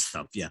 stuff.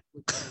 Stuff. Yeah.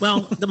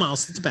 Well, the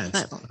mouse. It depends.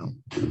 I don't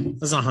know.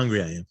 That's how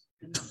hungry I am.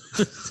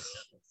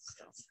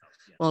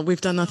 Well,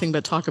 we've done nothing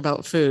but talk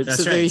about food. That's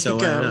so there right. you So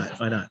go.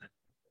 why not?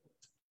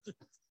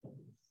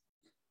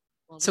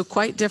 So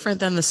quite different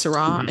than the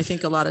Syrah. I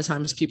think a lot of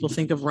times people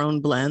think of Rhone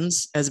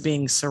blends as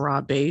being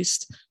Syrah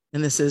based,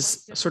 and this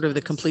is sort of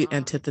the complete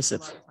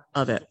antithesis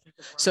of it.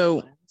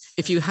 So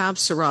if you have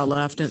Syrah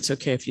left, and it's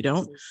okay if you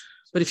don't,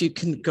 but if you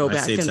can go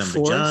back and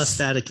forth. Just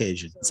that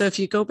occasion. So if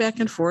you go back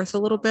and forth a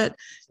little bit,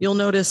 you'll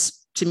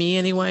notice, to me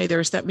anyway,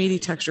 there's that meaty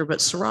texture, but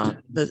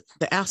Syrah, the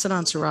acid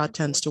on Syrah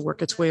tends to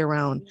work its way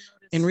around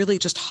and really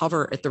just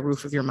hover at the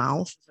roof of your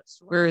mouth.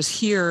 Whereas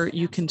here,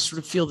 you can sort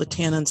of feel the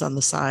tannins on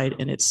the side,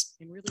 and it's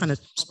kind of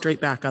straight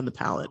back on the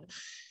palate.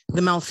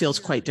 The mouth feels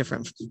quite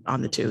different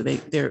on the two.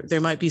 There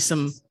might be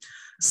some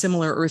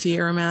similar earthy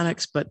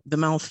aromatics, but the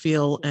mouth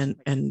feel and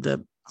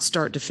the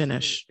start to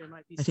finish,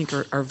 I think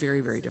are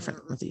very, very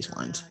different with these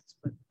wines.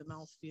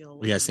 mouthfeel.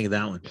 What do you guys think of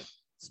that one?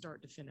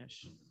 Start to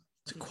finish.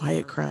 It's a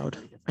quiet crowd.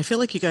 I feel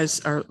like you guys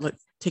are like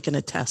taking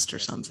a test or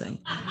something.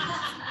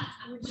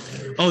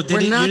 Oh,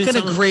 we're not going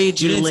to grade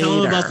you later.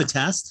 Tell them about the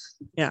test?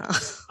 Yeah.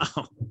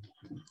 Oh.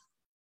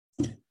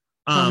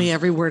 Tell me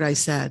every word I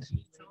said.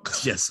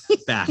 Yes,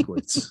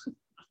 backwards.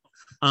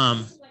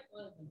 You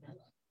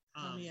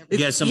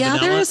got some yeah,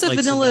 vanilla, there is a like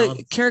vanilla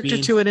character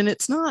bean. to it, and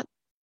it's not.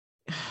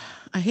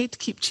 I hate to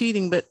keep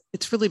cheating, but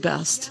it's really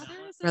best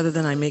rather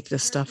than I make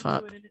this stuff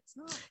up.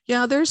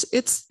 Yeah,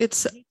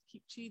 it's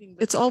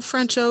all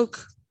French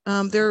oak.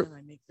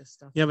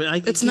 Yeah,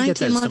 but it's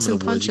 19 months in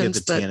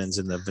puncheons, the but tannins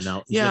and the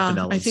vanilla. Yeah,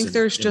 I think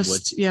there's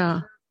just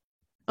yeah.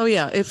 Oh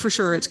yeah, for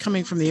sure, it's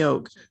coming from the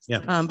oak.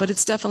 Yeah, but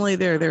it's definitely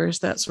there. There is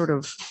that sort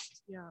of.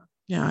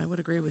 Yeah, I would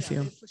agree with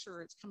you. For sure,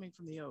 it's coming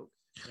from the oak.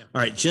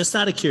 All right, just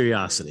out of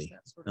curiosity,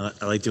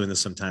 I like doing this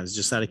sometimes.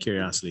 Just out of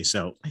curiosity,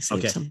 so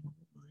okay. All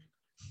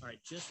right,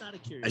 just out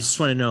of curiosity, I just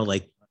want to know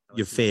like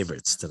your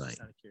favorites tonight.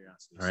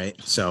 All right,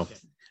 so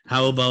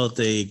how about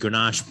the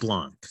Grenache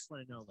Blanc? I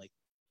want to know like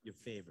your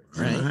favorite,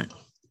 right? All right.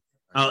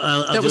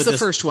 I'll that was the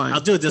first one. I'll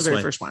do it this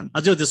way. First one.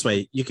 I'll do it this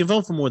way. You can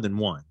vote for more than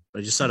one, but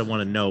I just sort of want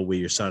to know where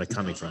you're sort of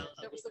coming from.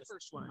 That was the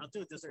first one. I'll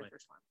do it this way.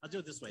 I'll do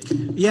it this way.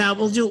 Yeah,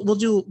 we'll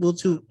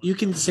do. You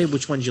can say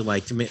which ones you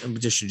like to make. I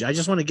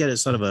just want to get it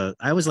sort of a.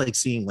 I always like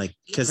seeing like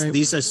because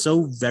these are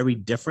so very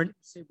different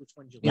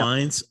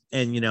wines,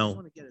 and you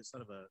know,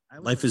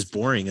 life is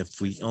boring if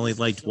we only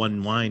liked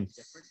one wine.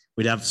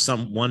 We'd have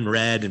one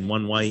red and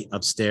one white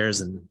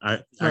upstairs, and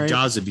our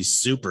jobs would be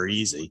super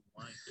easy.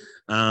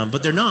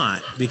 But they're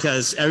not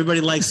because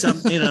everybody likes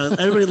something.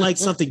 Everybody likes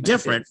something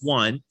different.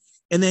 One,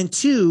 and then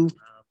two.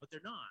 But they're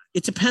not.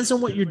 It depends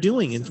on what you're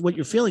doing and what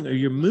you're feeling or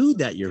your mood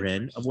that you're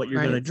in of what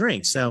you're going to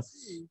drink. So,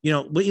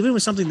 even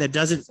with something that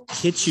doesn't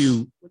hit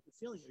you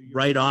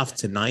right off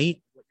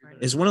tonight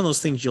is one of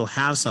those things you'll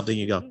have something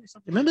you go,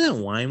 remember that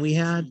wine we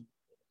had?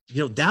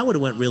 That would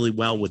have went really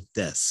well with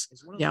this.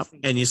 Yeah.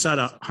 And you sort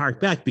of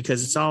hark back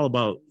because it's all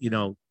about,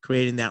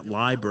 creating that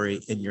library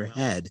in your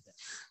head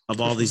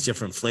of all these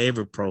different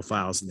flavor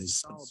profiles and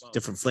these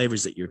different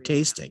flavors that you're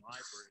tasting.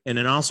 And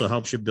it also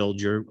helps you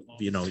build your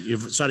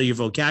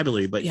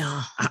vocabulary, but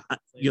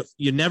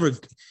you never,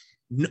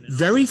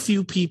 very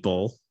few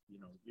people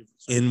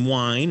in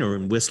wine or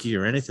in whiskey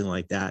or anything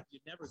like that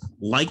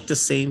like the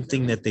same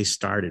thing that they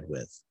started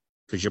with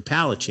because your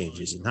palate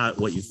changes and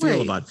what you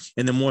feel about it.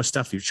 And the more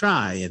stuff you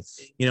try and,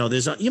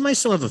 you might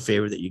still have a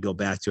favorite that you go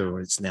back to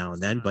every now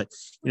and then, but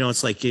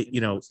it's like,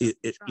 your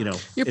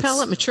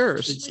palate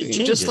matures. It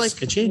changes. Just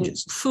like it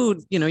changes.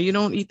 Food, you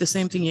don't eat the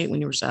same thing you ate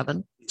when you were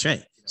 7. That's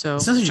right. So, I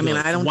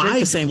don't drink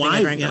the same thing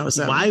I drank when I was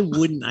 7. Why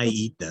wouldn't I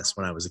eat this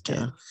when I was a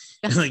kid?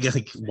 Yeah.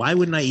 like, why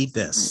wouldn't I eat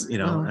this?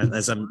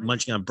 As I'm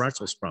munching on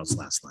Brussels sprouts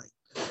last night.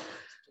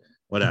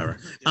 Whatever.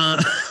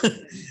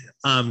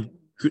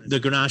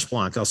 The Grenache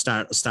Blanc. I'll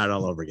start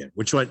all over again.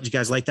 Which one? Do you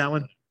guys like that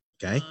one?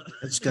 Okay.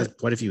 I just got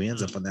quite a few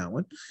hands up on that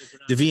one.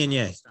 The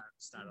Viognier.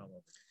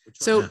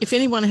 So if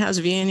anyone has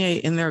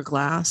Viognier in their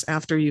glass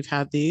after you've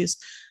had these,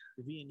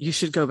 you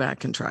should go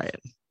back and try it.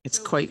 It's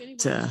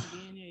quite.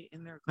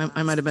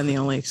 I might have been the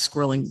only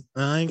squirreling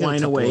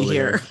wine away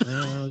here,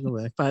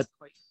 but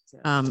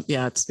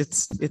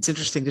it's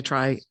interesting to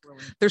try.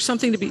 There's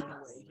something to be.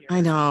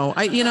 I know.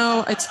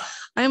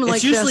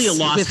 It's usually a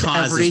lost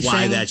cause is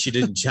why that she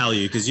didn't tell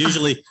you because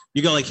usually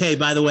you go like, hey,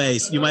 by the way,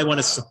 you might want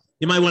to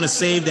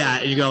save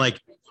that, and you go like,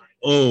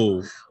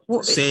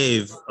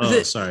 save.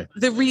 Sorry.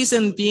 The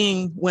reason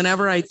being,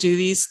 whenever I do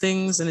these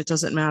things, and it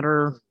doesn't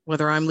matter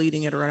whether I'm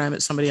leading it or I'm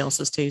at somebody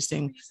else's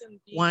tasting,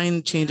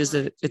 wine changes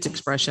its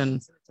expression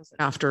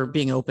after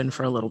being open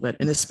for a little bit,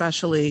 and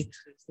especially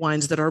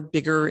wines that are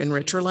bigger and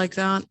richer like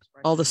that.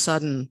 All of a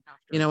sudden,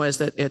 as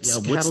that it's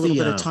had a little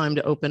bit of time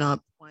to open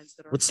up.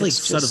 What's like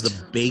sort of the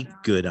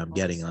baked good I'm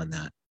getting on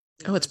that?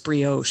 Oh, it's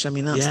brioche. I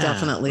mean, that's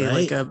definitely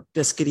like a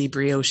biscuity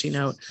brioche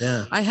note.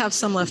 Yeah. I have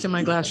some left in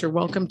my glass. You're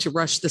welcome to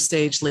rush the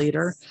stage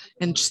later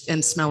and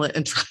smell it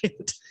and try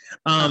it.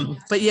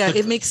 But yeah,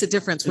 it makes a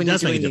difference when you're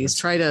doing these.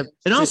 Try to.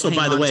 And also,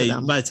 by the way,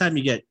 by the time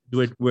you get,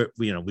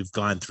 we've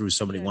gone through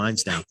so many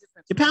wines now.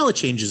 Your palate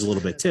changes a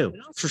little bit too,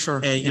 for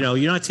sure. And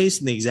you're not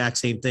tasting the exact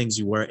same things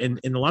you were, and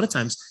a lot of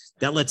times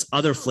that lets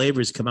other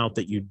flavors come out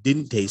that you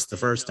didn't taste the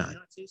first time.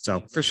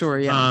 So for sure,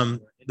 yeah.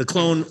 The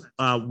Clone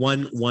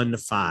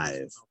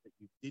 115.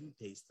 Didn't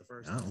taste the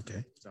first. Oh,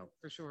 okay. So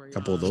for sure, a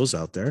couple of those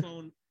out there.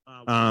 The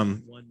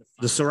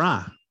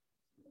Syrah.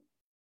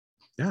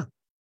 Yeah.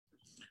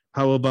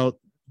 How about?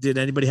 Did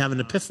anybody have an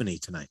epiphany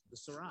tonight? The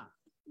Syrah.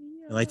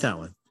 I like that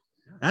one.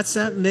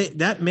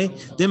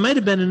 There might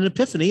have been an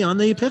epiphany on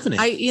the epiphany.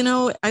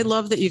 I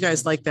love that you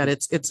guys like that.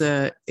 It's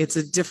a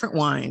different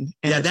wine.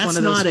 And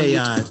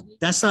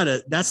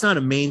that's not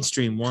a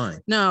mainstream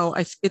wine. No,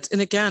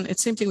 and again,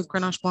 it's same thing with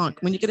Grenache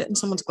Blanc. When you get it in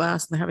someone's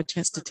glass and they have a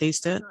chance to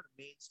taste it,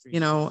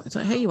 it's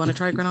like, hey, you want to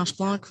try Grenache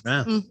Blanc?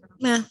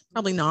 Yeah.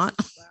 Probably not.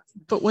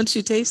 But once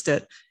you taste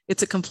it,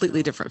 it's a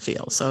completely different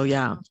feel. So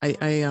yeah,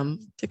 I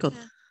tickled.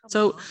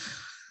 So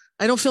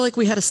I don't feel like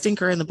we had a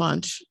stinker in the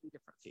bunch.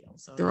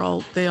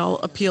 they all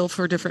appeal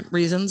for different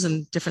reasons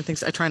and different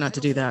things. I try not to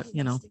do that,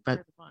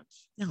 but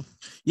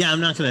yeah,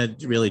 I'm not going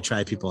to really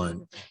try people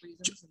on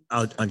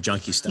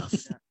junky stuff.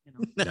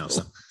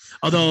 So,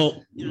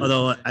 although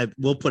I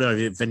will put out,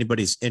 if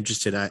anybody's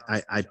interested,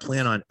 I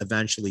plan on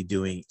eventually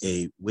doing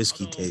a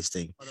whiskey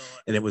tasting,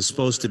 and it was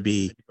supposed to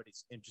be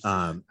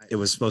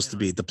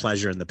the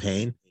pleasure and the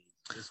pain.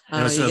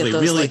 It was going to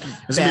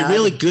be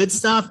really good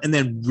stuff, and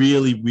then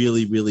really,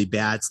 really, really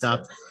bad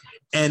stuff.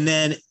 And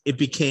then it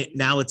became,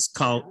 now it's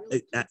called,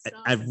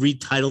 I've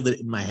retitled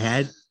it in my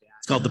head.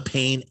 It's called The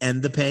Pain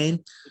and the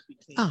Pain.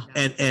 Oh.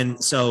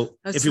 And so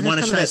if you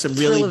want to try some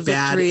really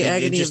bad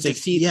and interesting,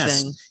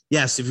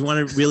 yes, if you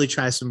want to really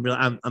try some real,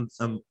 I'm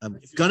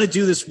going to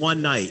do this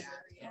one night.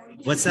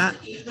 What's that?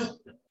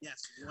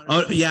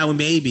 Oh yeah, well,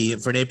 maybe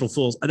for an April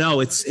Fool's.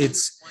 No,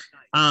 it's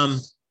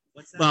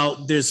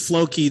well, there's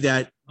Floki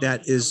that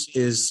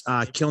is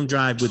kiln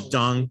dried with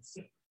dung.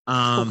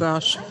 Oh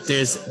gosh,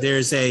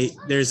 there's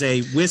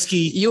a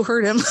whiskey. You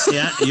heard him.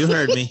 Yeah, you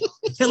heard me.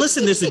 Hey,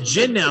 listen, there's a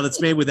gin now that's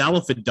made with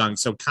elephant dung.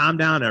 So calm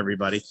down,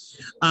 everybody.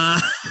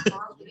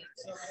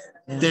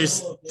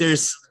 There's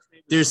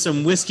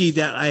some whiskey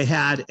that I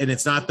had, and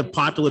it's not the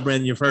popular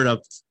brand you've heard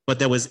of, but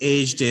that was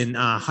aged in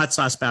hot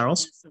sauce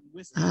barrels.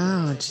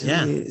 Oh, geez.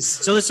 Yeah.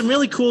 So there's some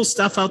really cool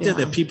stuff out there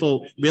that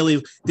people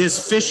really. There's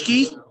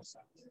Fishkey.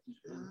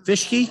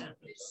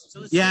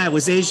 Yeah, it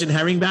was aged in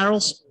herring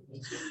barrels.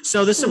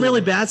 So there's some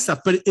really bad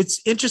stuff, but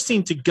it's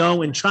interesting to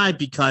go and try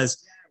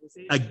because,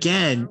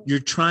 again, you're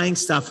trying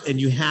stuff and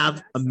you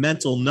have a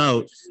mental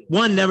note.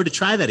 One, never to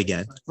try that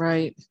again.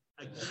 Right.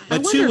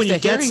 But two, when you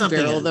get something,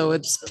 barrel, though,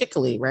 it's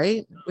pickly,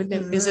 right?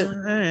 Is it?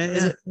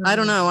 I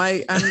don't know.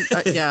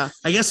 Yeah.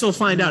 I guess we'll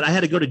find out. I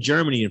had to go to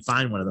Germany and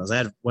find one of those. I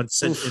had one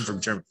sent in from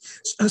Germany.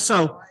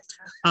 So,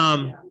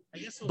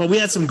 but we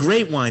had some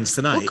great wines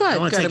tonight. Well, good, I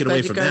don't want to take it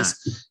away from that.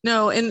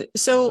 No, and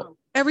so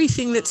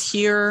everything that's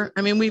here.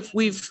 I mean,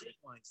 we've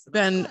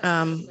been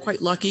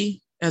quite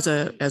lucky as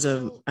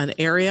an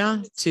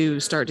area to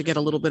start to get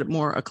a little bit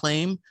more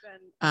acclaim.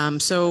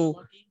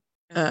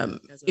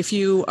 If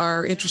you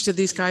are interested,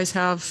 these guys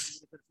have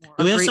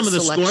we have some of the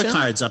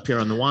scorecards up here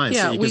on the wines.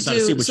 Yeah, so you can we do.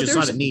 See, which is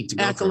sort of neat to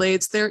go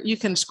accolades through. There. You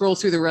can scroll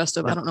through the rest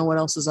of. I don't know what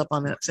else is up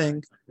on that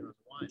thing.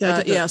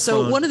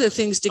 So one of the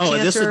things, decanter.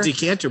 Oh, this is a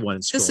decanter one.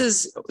 This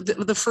is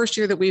the first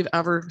year that we've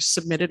ever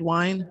submitted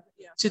wine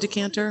to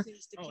decanter,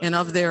 and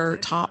of their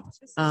top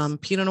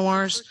Pinot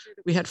Noirs,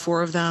 we had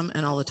 4 of them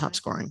and all the top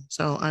scoring.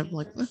 So I'm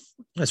like,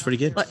 that's pretty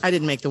good. I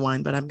didn't make the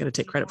wine, but I'm going to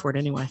take credit for it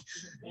anyway.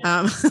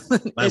 Why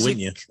wouldn't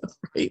you?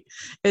 Right.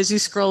 As you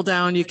scroll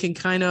down, you can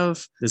kind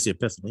of this is the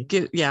Epiphany.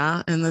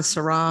 And the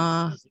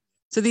Syrah.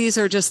 So these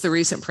are just the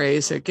recent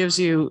praise. So it gives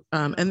you,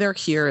 and they're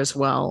here as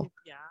well.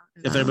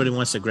 If anybody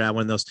wants to grab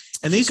one of those,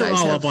 and these are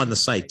all up on the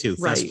site too,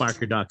 right.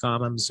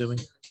 FessParker.com, I'm assuming.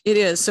 It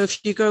is. So if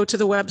you go to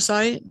the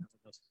website,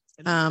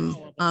 on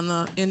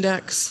the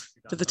index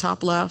to the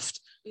top left,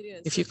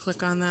 if you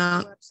click on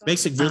that,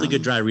 makes a really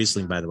good dry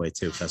Riesling, by the way,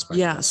 too. Fess Parker.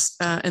 Yes,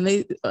 and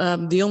they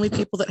the only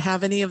people that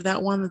have any of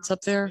that one that's up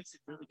there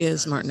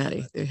is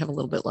Martinetti. They have a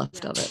little bit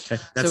left of it.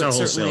 Okay. That's our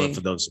wholesaler for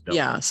those who don't.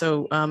 Yeah,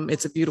 so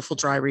it's a beautiful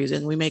dry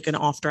Riesling. We make an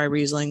off dry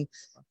Riesling.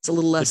 It's a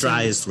little less. The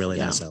dry is really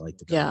nice. I like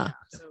the dry. Yeah.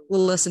 A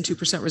little less than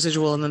 2%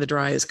 residual, and then the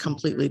dry is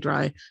completely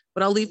dry.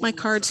 But I'll leave my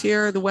cards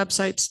here. The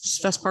website's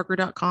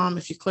fessparker.com.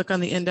 If you click on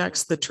the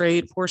index, the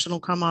trade portion will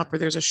come up, or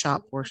there's a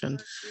shop portion.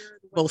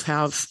 Both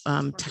have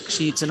tech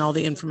sheets and all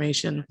the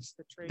information.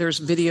 There's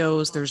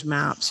videos, there's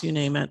maps, you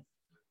name it.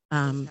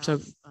 So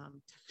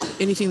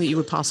anything that you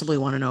would possibly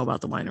want to know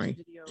about the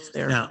winery is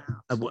there. Now,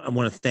 I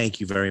want to thank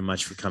you very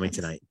much for coming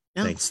tonight.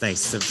 Yeah. Thanks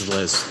to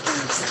Liz.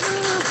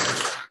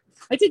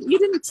 You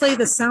didn't play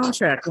the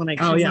soundtrack when I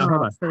came. Oh yeah,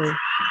 hold on.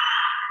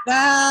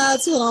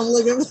 That's what I'm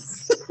looking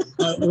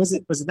for. Was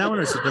it that one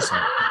or is it this one?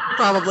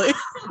 Probably.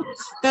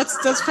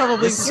 That's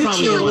probably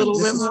suits you a little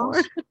bit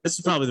more. This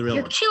is probably the real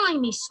one. You're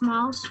killing me,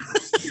 Smalls.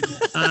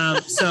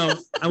 So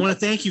I want to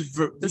thank you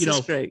for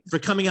for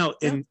coming out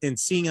and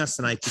seeing us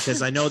tonight,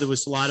 because I know there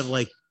was a lot of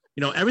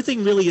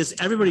everything really is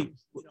everybody.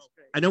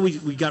 I know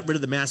we got rid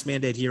of the mask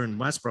mandate here in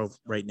Westboro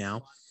right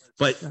now,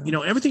 but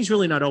everything's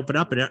really not open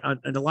up,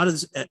 and a lot of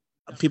this,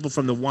 people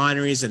from the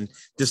wineries and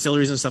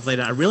distilleries and stuff like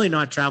that are really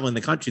not traveling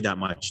the country that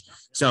much.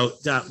 So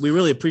we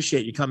really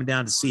appreciate you coming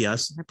down to see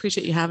us. I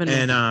appreciate you having me.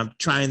 And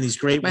trying these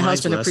great wines. My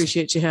husband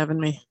appreciates you having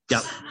me.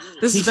 Yep.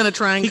 This has been a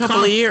trying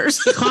couple of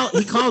years. He called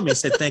me and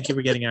said, thank you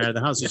for getting out of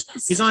the house.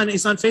 He's on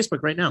Facebook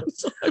right now.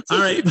 All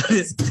right.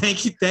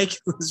 Thank you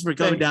for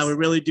coming down. We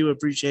really do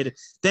appreciate it.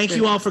 Thank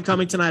you all for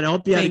coming tonight. I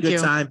hope you had a good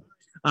time.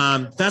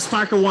 Fess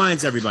Parker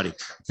Wines, everybody.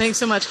 Thanks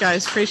so much,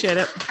 guys. Appreciate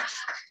it.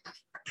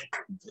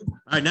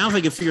 All right, now if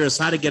I can figure out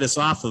how to get us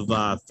off of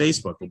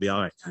Facebook, we'll be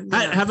all right.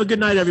 Have a good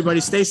night, everybody.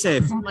 Stay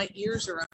safe. My ears are